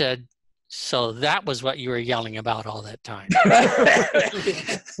and I said, "So that was what you were yelling about all that time?"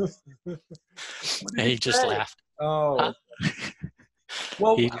 And he just laughed. Oh.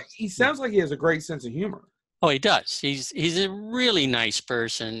 Well, he sounds like he has a great sense of humor. Oh, he does. He's a really nice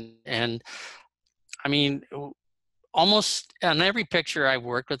person. And I mean, almost on every picture I've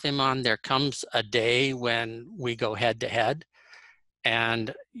worked with him on, there comes a day when we go head to head.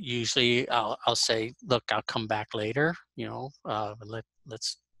 And usually I'll say, look, I'll come back later,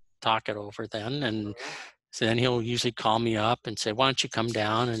 let's talk it over then. And so then he'll usually call me up and say, why don't you come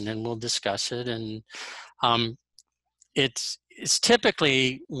down and then we'll discuss it. And it's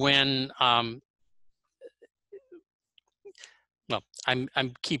typically when, well, I'm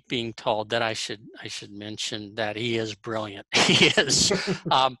keep being told that I should mention that he is brilliant. He is,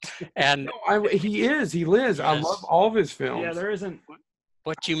 and no, he is. I love all of his films. Yeah, there isn't.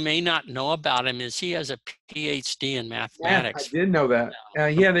 What you may not know about him is he has a PhD in mathematics. I did know that.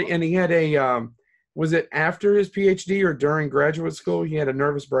 He had a. Was it after his PhD or during graduate school? He had a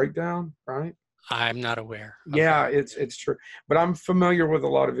nervous breakdown, right? I'm not aware. Yeah, it's true. But I'm familiar with a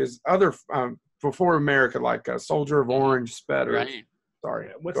lot of his other before America, like Soldier of Orange, Spetter. Right. Sorry.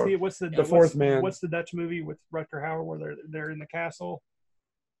 What's the Fourth Man? What's the Dutch movie with Rutger Hauer where they're in the castle?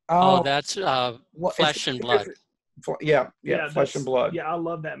 Oh, that's Flesh and Blood. Yeah, Flesh and Blood. Yeah, I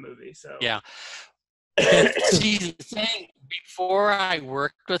love that movie. So yeah. See, the thing, before I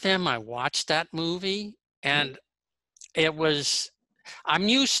worked with him, I watched that movie, and it was. I'm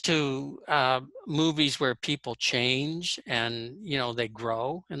used to movies where people change and they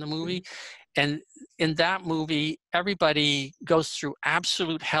grow in the movie, and in that movie, everybody goes through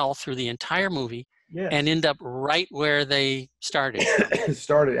absolute hell through the entire movie, and end up right where they started.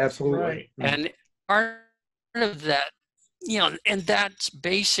 Absolutely. Right. And part of that, and that's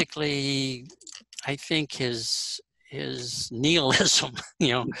basically, I think, his nihilism.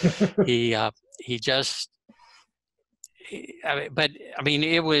 He just. But I mean,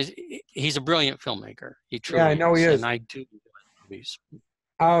 he's a brilliant filmmaker. He truly I know he is. And I do movies.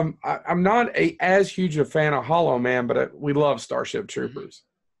 I'm not as huge a fan of Hollow Man, but we love Starship Troopers.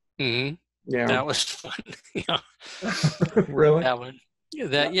 Mm-hmm. Yeah, that was fun. Really? That one.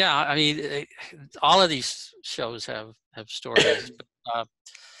 Yeah. I mean, all of these shows have stories. But,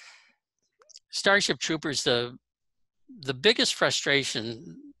 Starship Troopers, the biggest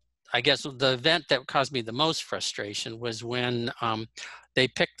frustration, I guess the event that caused me the most frustration was when they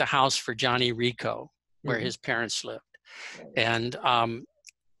picked the house for Johnny Rico, where his parents lived. And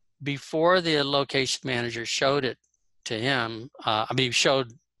before the location manager showed it to him,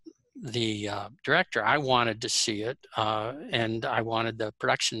 showed the director, I wanted to see it, and I wanted the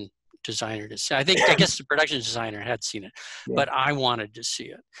production designer to see it. I guess the production designer had seen it, but I wanted to see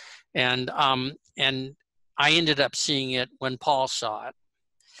it. And I ended up seeing it when Paul saw it.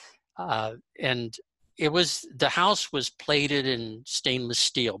 And the house was plated in stainless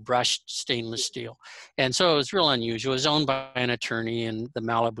steel, brushed stainless steel. And so it was real unusual. It was owned by an attorney in the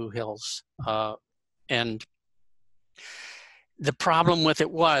Malibu Hills. And the problem with it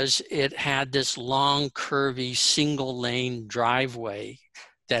was it had this long, curvy, single lane driveway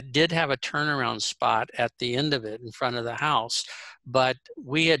that did have a turnaround spot at the end of it in front of the house, but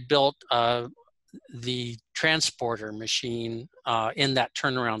we had built the transporter machine in that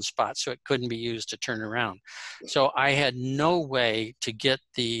turnaround spot, so it couldn't be used to turn around. So I had no way to get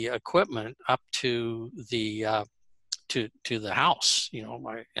the equipment up to the to the house. You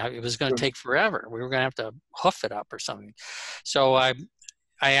know, it was going to take forever. We were going to have to hoof it up or something. So I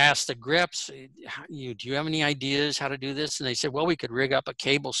asked the grips, do you have any ideas how to do this? And they said, well, we could rig up a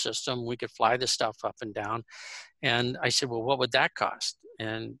cable system. We could fly the stuff up and down. And I said, well, what would that cost?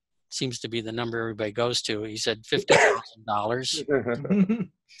 And seems to be the number everybody goes to. He said $50,000.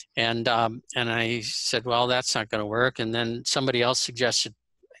 And I said, well, that's not going to work. And then somebody else suggested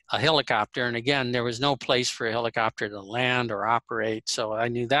a helicopter. And again, there was no place for a helicopter to land or operate. So I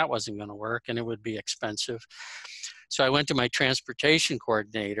knew that wasn't going to work and it would be expensive. So I went to my transportation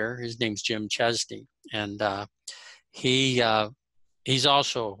coordinator. His name's Jim Chesney. And he's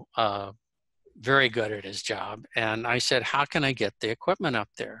also very good at his job. And I said, how can I get the equipment up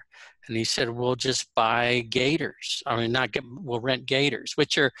there? And he said, we'll just buy gators. I mean, we'll rent gators,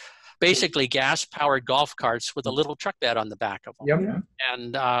 which are basically gas-powered golf carts with a little truck bed on the back of them. Yep.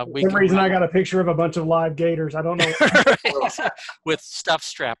 And for some reason, I got a picture of a bunch of live gators. I don't know. With stuff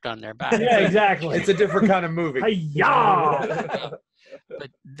strapped on their back. Yeah, exactly. It's a different kind of movie. Hi-ya!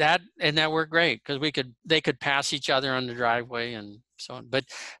 But that worked great because they could pass each other on the driveway and so on. But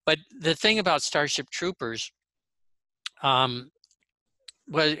the thing about Starship Troopers,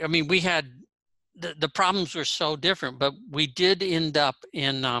 was, I mean, we had the problems were so different, but we did end up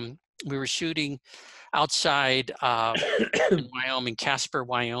in we were shooting outside in Wyoming, Casper,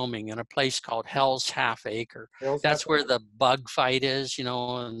 Wyoming, in a place called Hell's Half Acre. That's where the bug fight is, you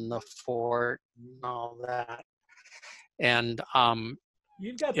know, and the fort and all that. And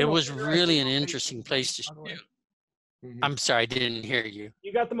it was really an interesting place to shoot. I'm sorry, I didn't hear you.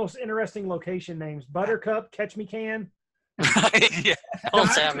 You got the most interesting location names: Buttercup, Catch Me Can. Yeah,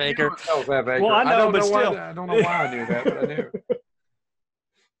 Hell's Half Acre. Hell's Half Acre. Well, I don't know why I knew that, but I knew.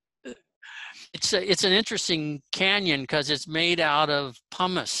 It's an interesting canyon because it's made out of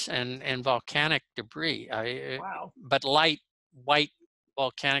pumice and volcanic debris. Wow. But light white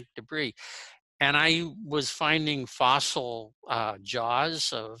volcanic debris. And I was finding fossil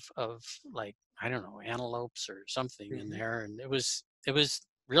jaws of like, I don't know, antelopes or something in there. And it was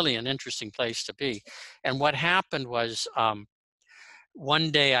really an interesting place to be. And what happened was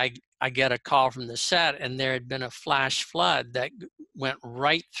one day I get a call from the set, and there had been a flash flood that went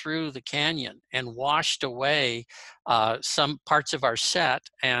right through the canyon and washed away some parts of our set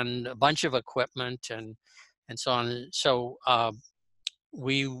and a bunch of equipment and so on. So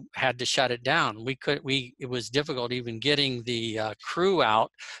we had to shut it down. It was difficult even getting the crew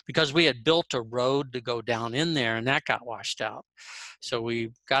out because we had built a road to go down in there, and that got washed out. So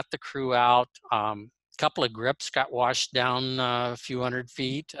we got the crew out. A couple of grips got washed down a few hundred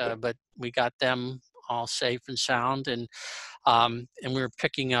feet, but we got them all safe and sound, and we were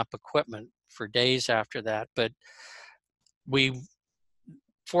picking up equipment for days after that. But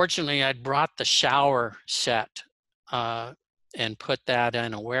fortunately, I'd brought the shower set and put that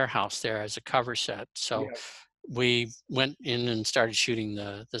in a warehouse there as a cover set. So we went in and started shooting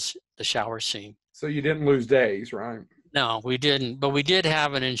the shower scene. So you didn't lose days, right? No, we didn't. But we did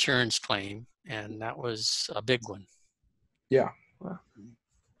have an insurance claim, and that was a big one. Yeah. Wow.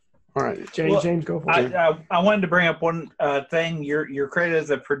 All right, James, go for it. I wanted to bring up one thing. You're credited as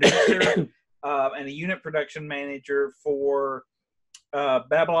a producer and a unit production manager for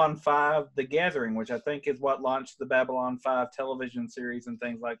Babylon 5: The Gathering, which I think is what launched the Babylon 5 television series and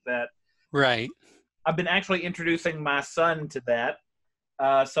things like that. Right. I've been actually introducing my son to that.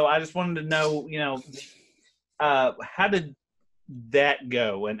 So I just wanted to know, how did that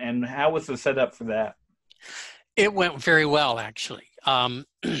go and how was the setup for that? It went very well, actually.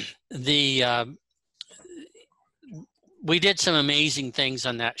 We did some amazing things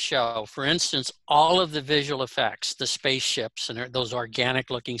on that show. For instance, all of the visual effects, the spaceships and those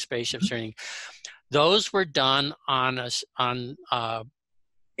organic-looking spaceships, those were done on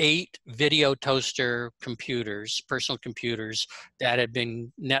 8 video toaster computers, personal computers that had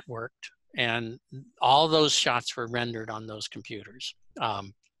been networked, and all those shots were rendered on those computers.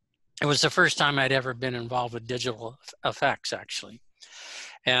 It was the first time I'd ever been involved with digital effects, actually.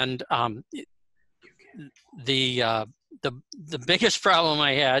 And the biggest problem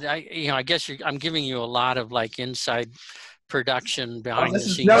I had, I guess I'm giving you a lot of like inside production behind the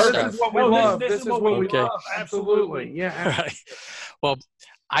scenes stuff. This is what we love. This is what we love. Absolutely. Yeah. Right. Well,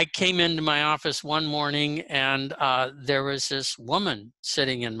 I came into my office one morning, and there was this woman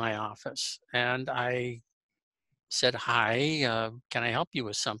sitting in my office, and I said, hi, can I help you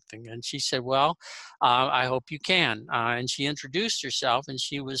with something? And she said, well, I hope you can. And she introduced herself, and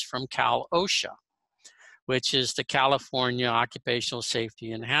she was from Cal OSHA, which is the California Occupational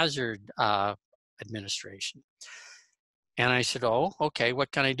Safety and Hazard Administration. And I said, oh, okay,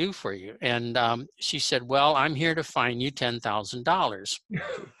 what can I do for you? And she said, well, I'm here to fine you $10,000.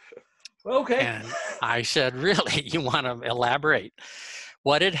 Okay. And I said, really? You want to elaborate?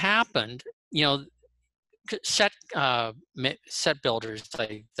 What had happened, you know, set builders,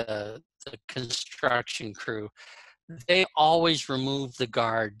 like the construction crew, they always remove the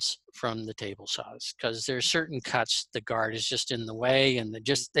guards from the table saws because there's certain cuts the guard is just in the way, and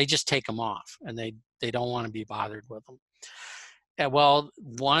they just take them off, and they don't want to be bothered with them. And well,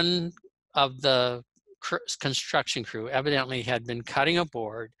 one of the construction crew evidently had been cutting a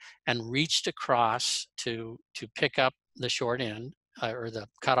board and reached across to pick up the short end or the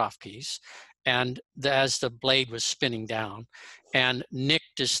cutoff piece, and as the blade was spinning down, and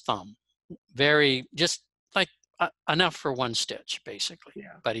nicked his thumb, just like enough for one stitch, basically.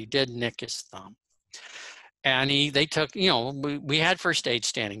 Yeah. But he did nick his thumb. And they took, you know, we had first aid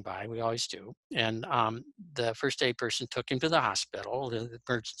standing by, we always do. And the first aid person took him to the hospital, the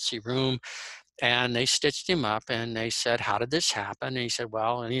emergency room, and they stitched him up, and they said, how did this happen? And he said,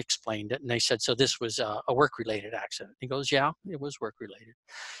 well, and he explained it. And they said, so this was a work-related accident. He goes, yeah, it was work-related.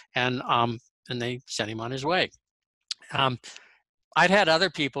 And they sent him on his way. I'd had other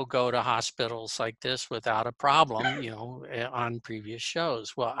people go to hospitals like this without a problem, you know, on previous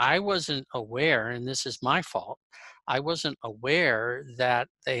shows. Well, I wasn't aware, and this is my fault, I wasn't aware that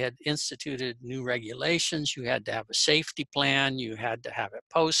they had instituted new regulations. You had to have a safety plan. You had to have it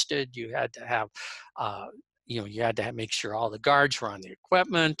posted. You had to have, you had to make sure all the guards were on the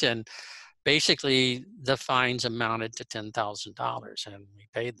equipment. And basically, the fines amounted to $10,000, and we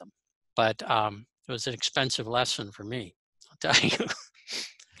paid them. But it was an expensive lesson for me. Tell you.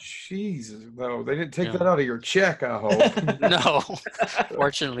 Jesus, though. They didn't take that out of your check, I hope. No,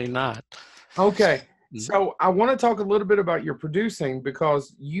 fortunately not. Okay. So I want to talk a little bit about your producing,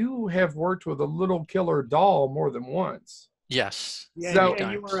 because you have worked with a little killer doll more than once. Yes. Yeah, so,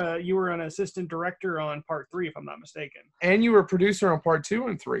 and you were an assistant director on part 3, if I'm not mistaken. And you were a producer on part 2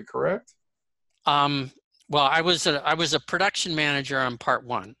 and 3, correct? Well, I was a production manager on part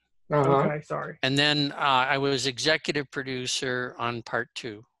 1. Okay, sorry. And then I was executive producer on part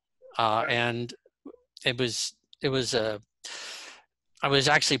 2, and I was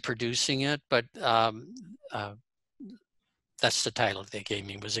actually producing it, but that's the title they gave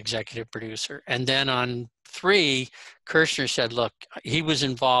me, was executive producer. And then on 3, Kirshner said, look, he was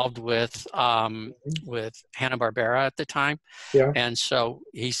involved with Hanna-Barbera at the time. Yeah. And so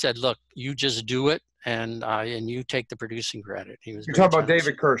he said, look, you just do it, and you take the producing credit. He was. You're talking about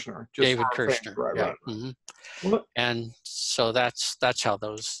David Kirshner. David Kirshner, right, yeah. Right. Mm-hmm. Well, and so that's how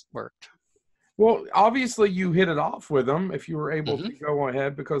those worked. Well, obviously you hit it off with them if you were able to go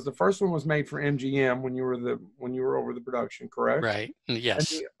ahead, because the first one was made for MGM when you were over the production, correct? Right.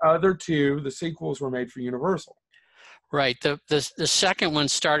 Yes. And the other 2, the sequels, were made for Universal. Right. The second one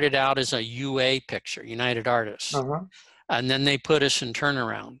started out as a UA picture, United Artists, and then they put us in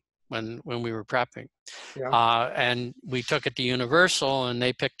turnaround when we were prepping, and we took it to Universal, and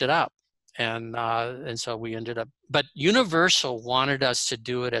they picked it up. And so we ended up, but Universal wanted us to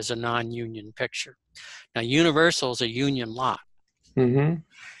do it as a non-union picture. Now, Universal is a union lot.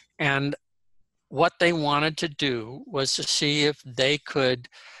 And what they wanted to do was to see if they could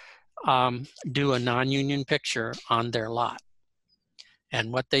do a non-union picture on their lot.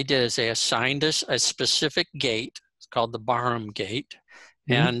 And what they did is they assigned us a specific gate. It's called the Barham Gate.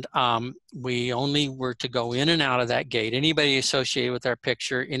 And we only were to go in and out of that gate. Anybody associated with our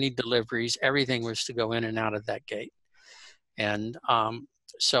picture, any deliveries, everything was to go in and out of that gate. And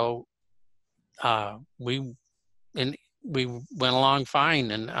so we went along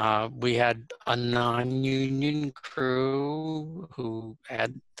fine. And we had a non-union crew who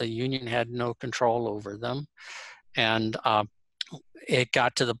the union had no control over them. And it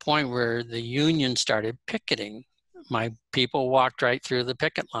got to the point where the union started picketing. My people walked right through the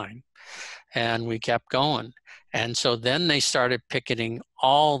picket line, and we kept going. And so then they started picketing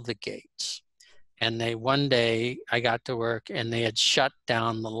all the gates. And one day I got to work, and they had shut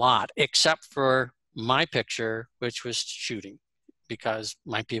down the lot, except for my picture, which was shooting, because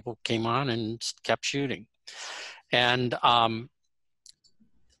my people came on and kept shooting. And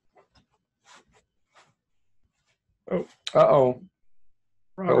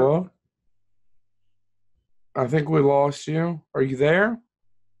Hello? I think we lost you. Are you there?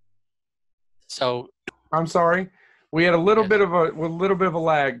 So I'm sorry. We had a little bit of a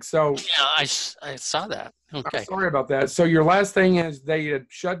lag. So yeah, I saw that. Okay. I'm sorry about that. So your last thing is they had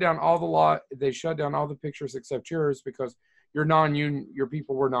shut down all they shut down all the pictures except yours because your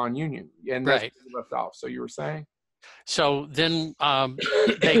people were non-union, and that's right. where you left off. So you were saying? So then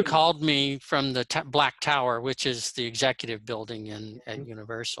they called me from the Black Tower, which is the executive building at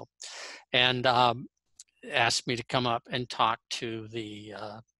Universal, and asked me to come up and talk to the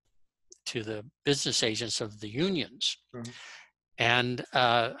business agents of the unions. Mm-hmm. And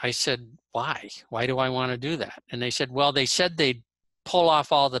I said, why? Why do I want to do that? And they said, well, they said they'd pull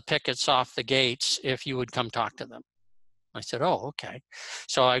off all the pickets off the gates if you would come talk to them. I said, oh, okay.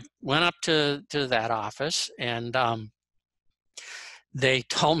 So I went up to that office, and they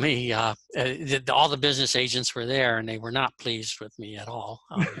told me all the business agents were there, and they were not pleased with me at all,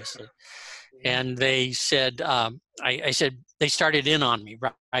 obviously. And they said, I said, they started in on me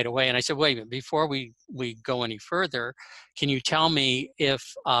right away. And I said, wait a minute, before we go any further, can you tell me if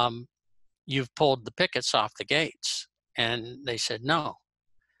you've pulled the pickets off the gates? And they said, no.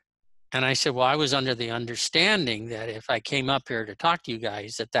 And I said, well, I was under the understanding that if I came up here to talk to you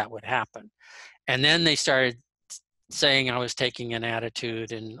guys, that would happen. And then they started saying I was taking an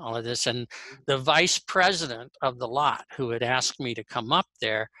attitude and all of this. And the vice president of the lot, who had asked me to come up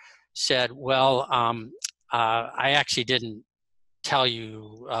there, said, well, I actually didn't tell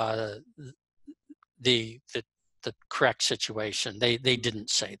you the correct situation. They didn't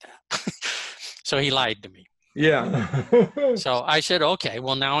say that. So he lied to me. Yeah. So I said, okay,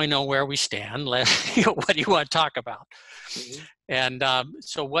 well, now I know where we stand. What do you want to talk about? Mm-hmm. And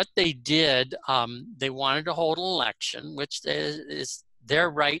so what they did, they wanted to hold an election, which is their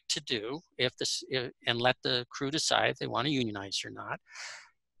right to do and let the crew decide if they want to unionize or not.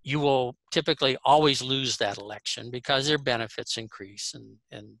 You will typically always lose that election because their benefits increase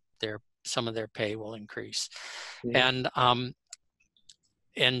and some of their pay will increase. Mm-hmm.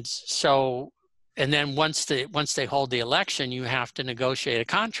 And then once they hold the election, you have to negotiate a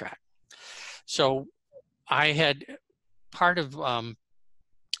contract. So I had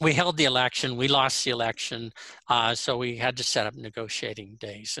we held the election, we lost the election, so we had to set up negotiating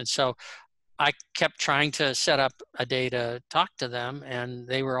days. And so I kept trying to set up a day to talk to them, and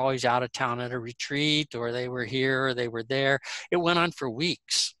they were always out of town at a retreat, or they were here, or they were there. It went on for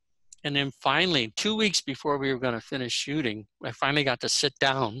weeks. And then finally, 2 weeks before we were going to finish shooting, I finally got to sit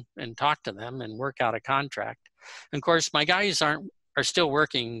down and talk to them and work out a contract. And of course, my guys are still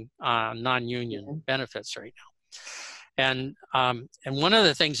working on non-union benefits right now. And one of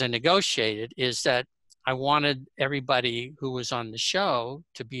the things I negotiated is that I wanted everybody who was on the show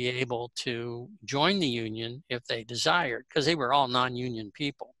to be able to join the union if they desired, because they were all non-union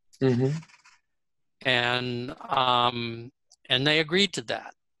people. Mm-hmm. And they agreed to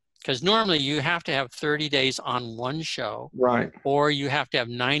that. Because normally you have to have 30 days on one show, right? Or you have to have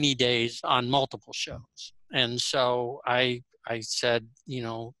 90 days on multiple shows. And so I said,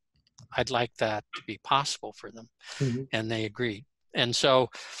 I'd like that to be possible for them. Mm-hmm. And they agreed. And so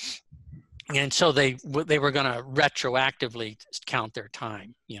they were going to retroactively count their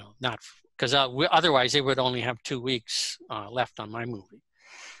time, not because otherwise they would only have 2 weeks left on my movie.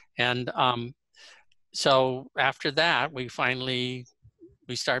 And so after that, we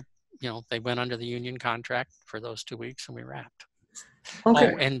start, they went under the union contract for those 2 weeks, and we wrapped.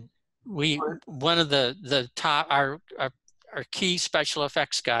 Okay. Oh, and one of the top, our key special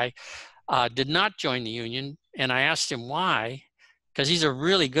effects guy did not join the union, and I asked him why, because he's a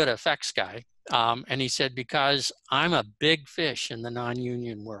really good effects guy. And he said, because I'm a big fish in the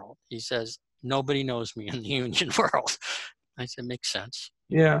non-union world. He says, nobody knows me in the union world. I said, makes sense.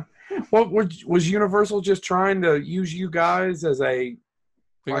 Yeah. Well, was Universal just trying to use you guys as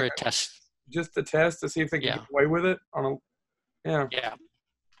we were a test. Just a test to see if they could get away with it? Yeah.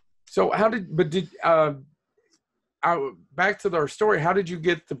 So back to our story, how did you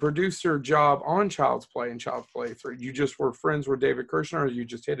get the producer job on Child's Play and Child's Play 3? You just were friends with David Kirshner, or you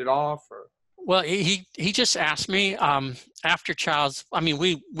just hit it off? Or? Well, he just asked me after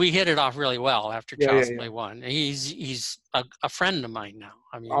we hit it off really well after Child's Play 1. He's a friend of mine now.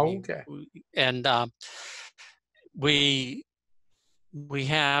 Okay. We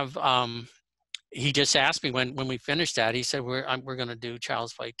have he just asked me when we finished that, he said, we're going to do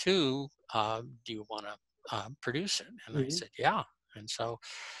Child's Play 2. Do you want to produce it? And I said, yeah. And so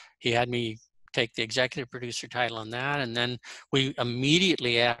he had me take the executive producer title on that. And then we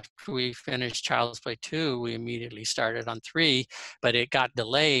immediately, after we finished Child's Play 2, we immediately started on 3, but it got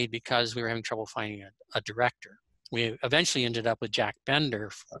delayed because we were having trouble finding a director. we eventually ended up with Jack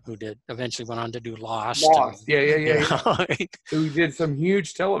Bender, who eventually went on to do Lost. Yeah. Who did some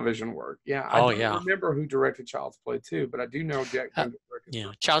huge television work. Yeah. I don't remember who directed Child's Play 2, but I do know Jack Bender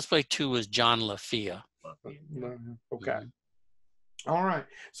directed. Child's Play 2 was John LaFia. Okay. Mm-hmm. All right.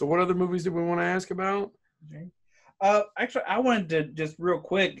 So what other movies did we want to ask about? Actually, I wanted to just real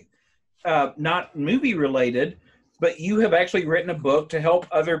quick, not movie related, but you have actually written a book to help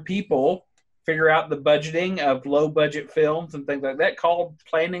other people figure out the budgeting of low budget films and things like that, called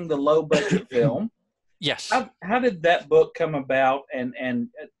Planning the Low Budget Film. Yes. How did that book come about? And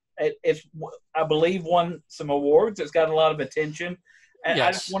it's, I believe, won some awards. It's got a lot of attention. And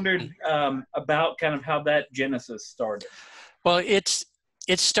I just wondered about kind of how that genesis started. Well, it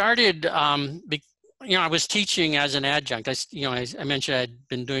started, I was teaching as an adjunct. I mentioned I'd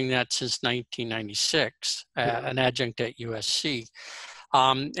been doing that since 1996, an adjunct at USC.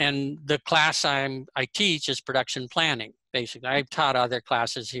 And the class I teach is production planning, basically. I've taught other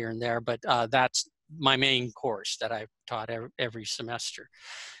classes here and there, but that's my main course that I've taught every semester.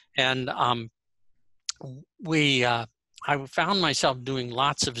 And I found myself doing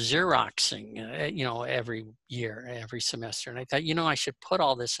lots of Xeroxing, every year, every semester. And I thought, I should put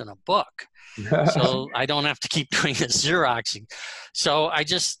all this in a book so I don't have to keep doing this Xeroxing. So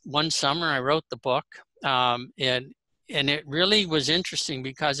one summer I wrote the book, and it really was interesting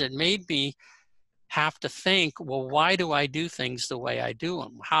because it made me have to think, well, why do I do things the way I do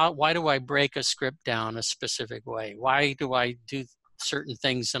them? Why do I break a script down a specific way? Why do I do certain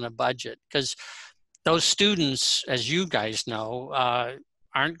things in a budget? Because those students, as you guys know,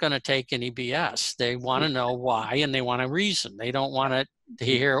 aren't going to take any BS. They want to know why, and they want a reason. They don't want to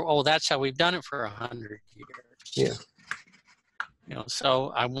hear, oh, that's how we've done it for 100 years. Yeah.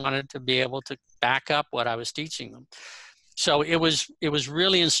 So I wanted to be able to back up what I was teaching them. So it was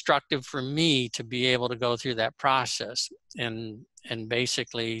really instructive for me to be able to go through that process. And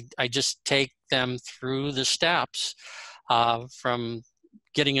basically, I just take them through the steps from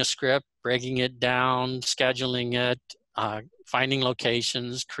getting a script, breaking it down, scheduling it, finding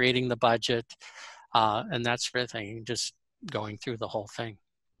locations, creating the budget, and that sort of thing, just going through the whole thing.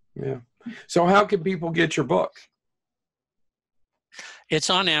 Yeah. So how can people get your book? It's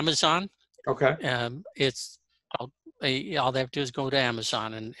on Amazon. Okay. All they have to do is go to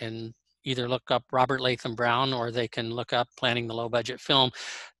Amazon and either look up Robert Latham Brown, or they can look up Planning the Low Budget Film.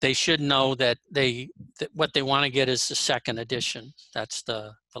 They should know that what they want to get is the second edition. That's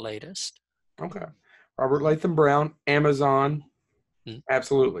the latest. Okay. Robert Latham Brown, Amazon. Mm-hmm.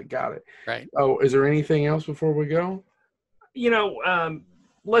 Absolutely. Got it. Right. Oh, is there anything else before we go?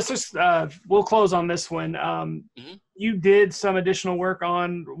 Let's just, we'll close on this one. Mm-hmm. You did some additional work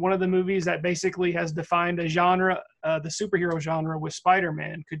on one of the movies that basically has defined a genre, the superhero genre, with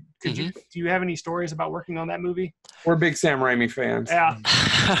Spider-Man. Could mm-hmm. do you have any stories about working on that movie? We're big Sam Raimi fans. Yeah.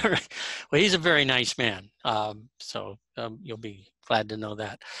 Well, he's a very nice man. So you'll be glad to know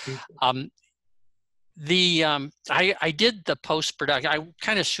that. I did the post-production. I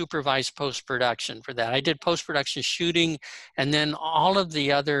kind of supervised post-production for that. I did post-production shooting, and then all of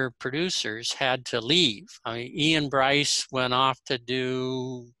the other producers had to leave. I mean, Ian Bryce went off to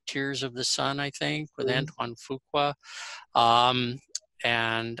do Tears of the Sun, I think, with Antoine Fuqua.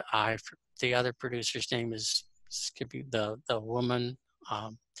 And the other producer's name is Skippy, the woman.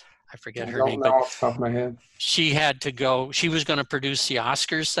 I forget her name, but off the top of my head. She had to go. She was going to produce the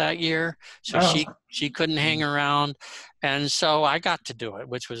Oscars that year, so she couldn't hang around, and so I got to do it,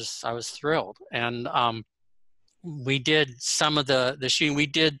 I was thrilled. And we did some of the shooting. We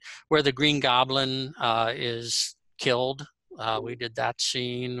did where the Green Goblin is killed. We did that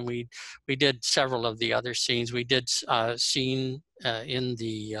scene. We did several of the other scenes. We did a scene in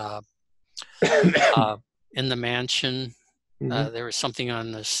the mansion. There was something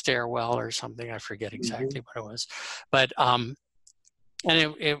on the stairwell or something. I forget exactly what it was, but and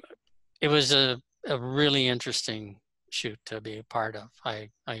it was a really interesting shoot to be a part of. I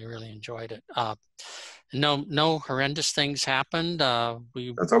really enjoyed it. No horrendous things happened.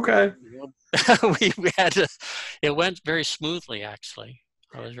 That's okay. we had to. It went very smoothly, actually.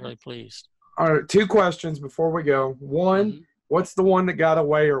 I was really pleased. All right, 2 questions before we go. One. What's the one that got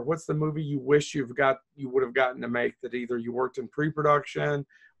away, or what's the movie you wish you would have gotten to make that either you worked in pre-production,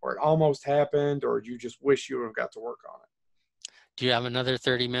 or it almost happened, or you just wish you would have got to work on it? Do you have another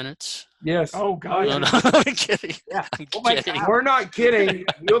 30 minutes? Yes. Oh, God. No, I'm kidding. Yeah. I'm kidding. We're not kidding.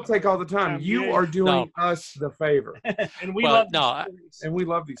 We'll take all the time. You are doing us the favor. And we love and we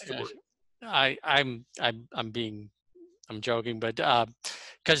love these stories. I'm joking, but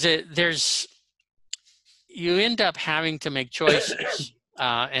because you end up having to make choices.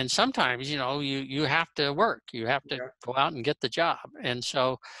 And sometimes, you have to work. You have to go out and get the job. And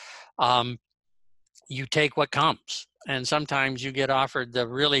so you take what comes. And sometimes you get offered the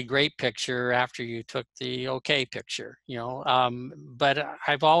really great picture after you took the okay picture, But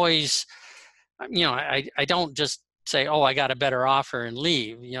I've always, I don't just say, oh, I got a better offer and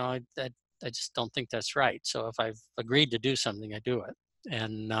leave. I just don't think that's right. So if I've agreed to do something, I do it.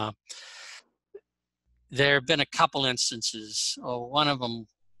 And there have been a couple instances. One of them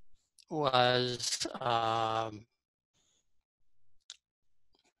was,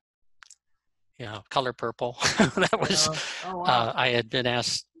 Color Purple. That was, I had been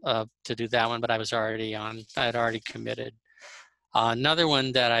asked to do that one, but I had already committed. Another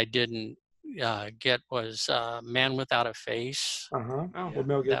one that I didn't get was Man Without a Face. With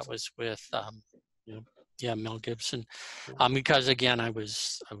Mel Gibson. That was with, Mel Gibson. Because again, I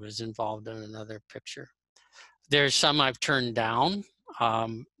was involved in another picture. There's some I've turned down.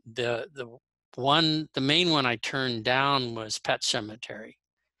 The main one I turned down was Pet Sematary.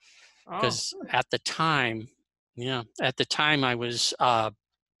 Because at the time I was, I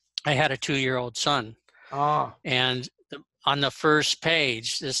had a 2-year-old son. And on the first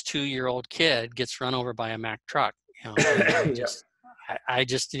page, this 2-year-old kid gets run over by a Mack truck. I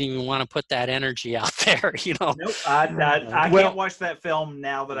just didn't even want to put that energy out there, Nope, I can't watch that film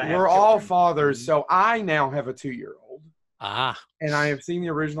now that I have. We're all fathers, so I now have a 2-year-old. And I have seen the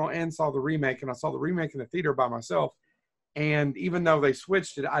original and saw the remake, and I saw the remake in the theater by myself. And even though they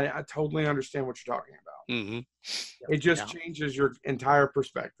switched it, I totally understand what you're talking about. Mm-hmm. It just changes your entire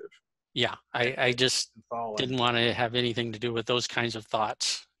perspective. Yeah, I just didn't want to have anything to do with those kinds of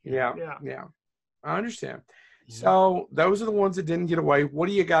thoughts. Yeah. I understand. So those are the ones that didn't get away. What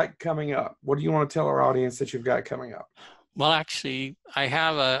do you got coming up? What do you want to tell our audience that you've got coming up? Well, actually, I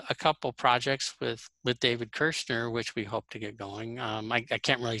have a couple projects with David Kirshner, which we hope to get going. I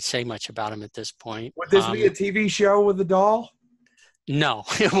can't really say much about him at this point. Would this be a TV show with the doll? No,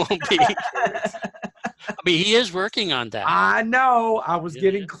 it won't be. I mean, he is working on that. I know. I was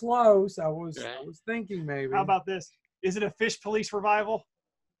getting close. I was thinking maybe. How about this? Is it a Fish Police revival?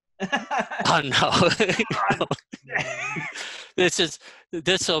 Oh no.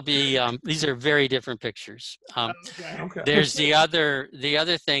 This will be, these are very different pictures. Okay. There's the other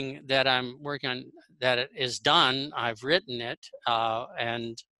thing that I'm working on that is done. I've written it,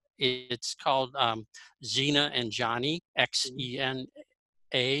 and it's called Xena and Johnny, Xena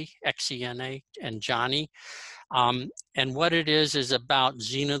and Johnny. And what it is about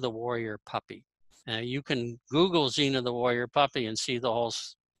Xena the Warrior Puppy. You can Google Xena the Warrior Puppy and see the whole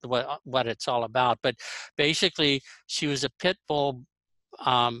what it's all about. But basically, she was a pit bull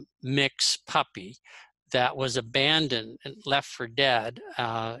mix puppy that was abandoned and left for dead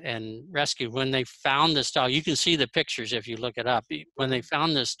and rescued. When they found this dog, you can see the pictures if you look it up. When they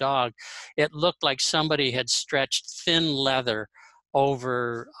found this dog, it looked like somebody had stretched thin leather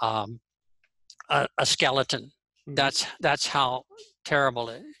over a skeleton. That's how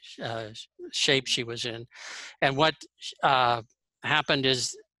terrible shape she was in. And what happened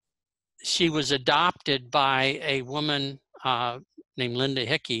is she was adopted by a woman named Linda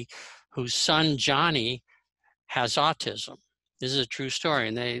Hickey, whose son Johnny has autism. This is a true story,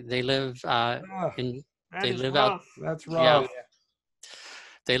 and they live in. They live out. That's rough. Yeah,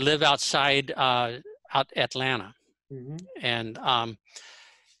 they live outside out Atlanta, and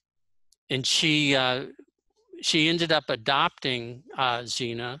she ended up adopting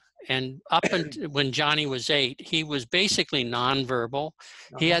Xena. And up until when Johnny was 8, he was basically nonverbal.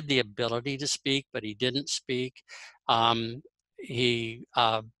 He had the ability to speak, but he didn't speak. He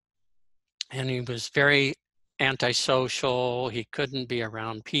was very antisocial. He couldn't be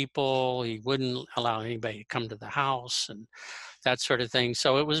around people. He wouldn't allow anybody to come to the house and that sort of thing.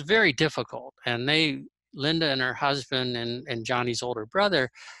 So it was very difficult. And Linda and her husband and Johnny's older brother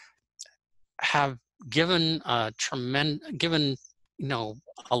have given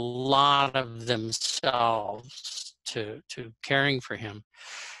a lot of themselves to caring for him.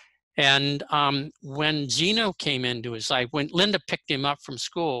 And when Xena came into his life, when Linda picked him up from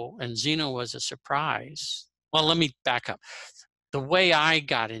school, and Xena was a surprise. Well, let me back up. The way I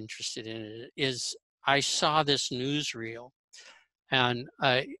got interested in it is I saw this newsreel, and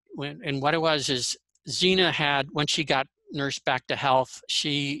what it was is Xena had, when she got nursed back to health,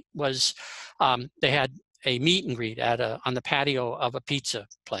 she was, they had a meet and greet on the patio of a pizza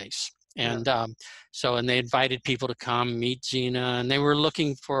place. And and they invited people to come meet Xena, and they were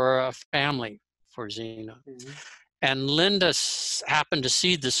looking for a family for Xena. And Linda happened to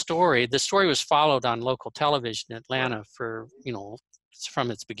see the story. The story was followed on local television in Atlanta for,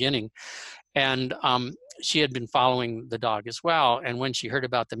 from its beginning. And she had been following the dog as well. And when she heard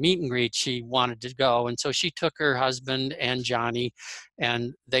about the meet and greet, she wanted to go. And so she took her husband and Johnny,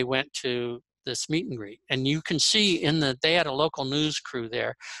 and they went to this meet and greet. And you can see they had a local news crew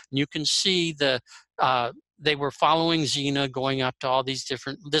there. And you can see they were following Xena going up to all these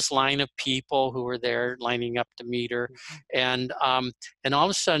this line of people who were there lining up to meet her. And all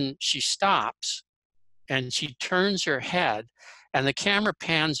of a sudden she stops and she turns her head, and the camera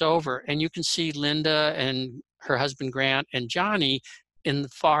pans over, and you can see Linda and her husband Grant and Johnny in the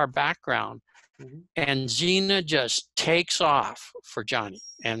far background. And Xena just takes off for Johnny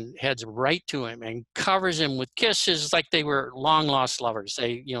and heads right to him and covers him with kisses like they were long lost lovers.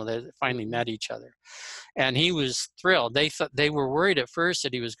 They finally met each other. And he was thrilled. They were worried at first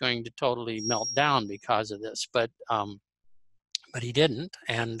that he was going to totally melt down because of this, but he didn't,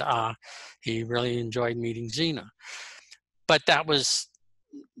 and he really enjoyed meeting Xena. But that was,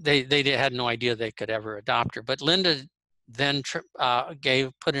 they had no idea they could ever adopt her. But Linda then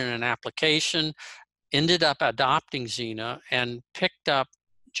put in an application, ended up adopting Xena, and picked up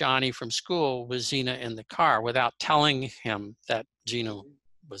Johnny from school with Xena in the car without telling him that Xena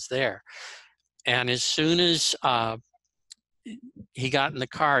was there. And as soon as he got in the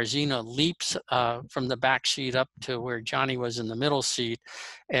car, Xena leaps from the back seat up to where Johnny was in the middle seat,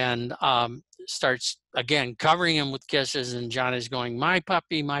 and starts again covering him with kisses. And Johnny's going, "My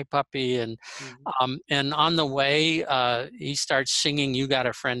puppy, my puppy," and on the way he starts singing "You Got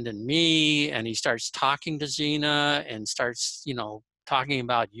a Friend in Me," and he starts talking to Xena and starts talking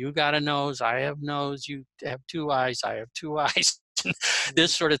about, "You got a nose, I have nose. You have two eyes, I have two eyes."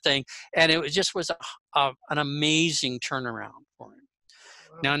 This sort of thing. And it just was an amazing turnaround for him.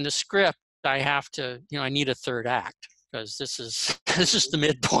 Wow. Now in the script, I have to, I need a third act, because this is the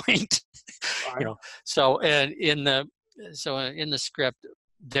midpoint. Right. So in the script,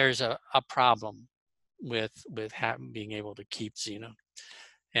 there's a problem with being able to keep Xena.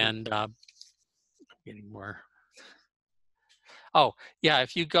 And getting more. Oh yeah,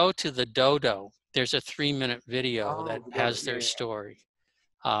 if you go to the Dodo, there's a 3-minute video that has their story.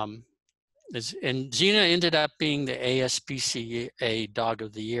 And Xena ended up being the ASPCA Dog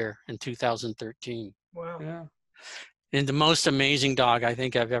of the Year in 2013. Wow. Yeah. And the most amazing dog I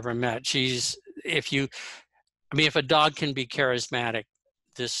think I've ever met. If a dog can be charismatic,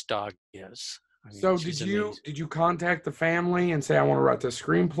 this dog is. So did you contact the family and say, I want to write the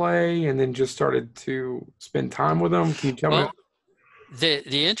screenplay, and then just started to spend time with them? Can you tell me?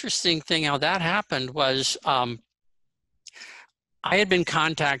 The interesting thing how that happened was I had been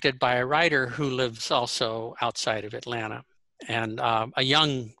contacted by a writer who lives also outside of Atlanta, and a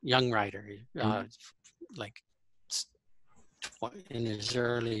young writer, like in his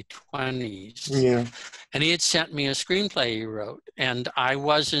early 20s. Yeah. And he had sent me a screenplay he wrote, and I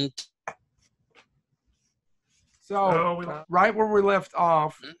wasn't. So right where we left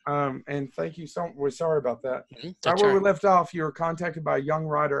off, and thank you so much. We're sorry about that. Right where we left off, you were contacted by a young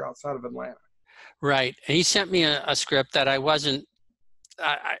writer outside of Atlanta. Right. And he sent me a script that it wasn't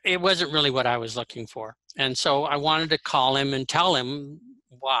really what I was looking for. And so I wanted to call him and tell him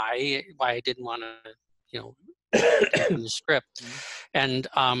why I didn't want to, get in the script. And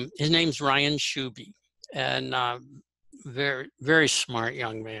his name's Ryan Shuby, and very, very smart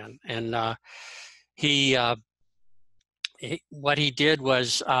young man. And what he did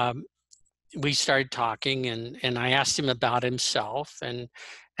was we started talking, and I asked him about himself, and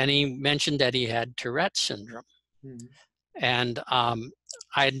he mentioned that he had Tourette syndrome. And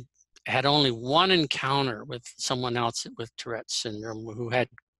I had only one encounter with someone else with Tourette syndrome who had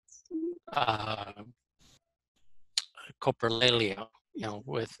coprolalia,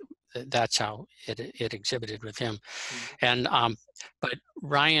 that's how it exhibited with him. And but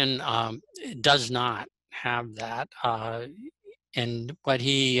Ryan does not have that. And what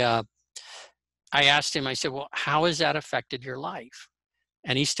I asked him, I said, well, how has that affected your life?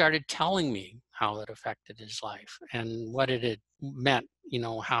 And he started telling me how it affected his life and what it had meant,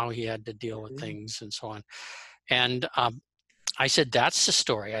 how he had to deal with things and so on. And I said, that's the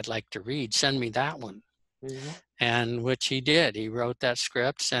story I'd like to read. Send me that one. And which he did. He wrote that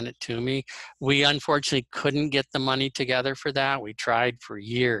script, sent it to me. We unfortunately couldn't get the money together for that. We tried for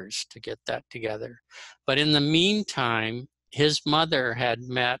years to get that together. But in the meantime, his mother had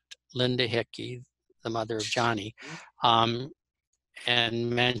met Linda Hickey, the mother of Johnny, and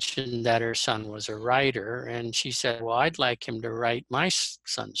mentioned that her son was a writer. And she said, well, I'd like him to write my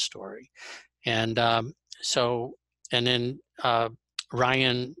son's story. And then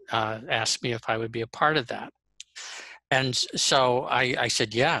Ryan asked me if I would be a part of that. And so I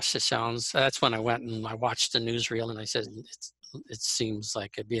said, yes, that's when I went and I watched the newsreel, and I said, it seems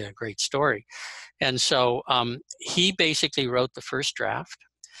like it'd be a great story. And so he basically wrote the first draft.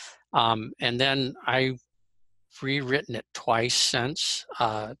 And then I've rewritten it twice since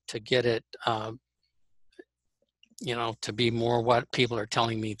to get it, to be more what people are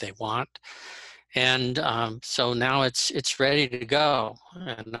telling me they want. And so now it's ready to go.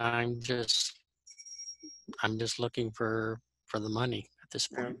 And I'm just looking for the money at this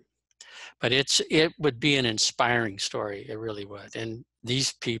point. But it would be an inspiring story. It really would. And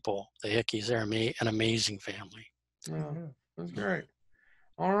these people, the Hickeys, they're an amazing family. Yeah, that's great.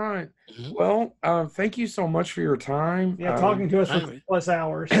 All right. Well, thank you so much for your time. Yeah, talking to us for plus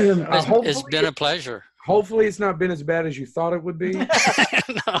hours. It's been a pleasure. Hopefully it's not been as bad as you thought it would be. No,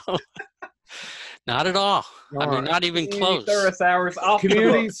 not at all. I mean, not even close. Service hours off.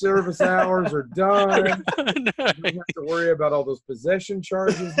 Community service hours are done. You don't have to worry about all those possession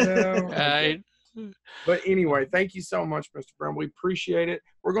charges now. Right. But anyway, thank you so much, Mr. Brown. We appreciate it.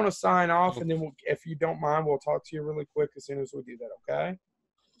 We're going to sign off, and then if you don't mind, we'll talk to you really quick as soon as we do that, okay?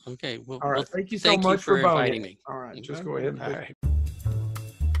 Okay. Well, all right. Thank you so much for inviting me. All right. Just go ahead. All right.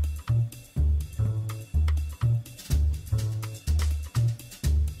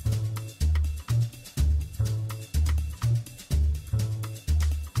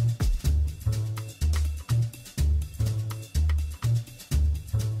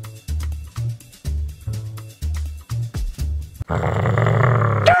 Bye.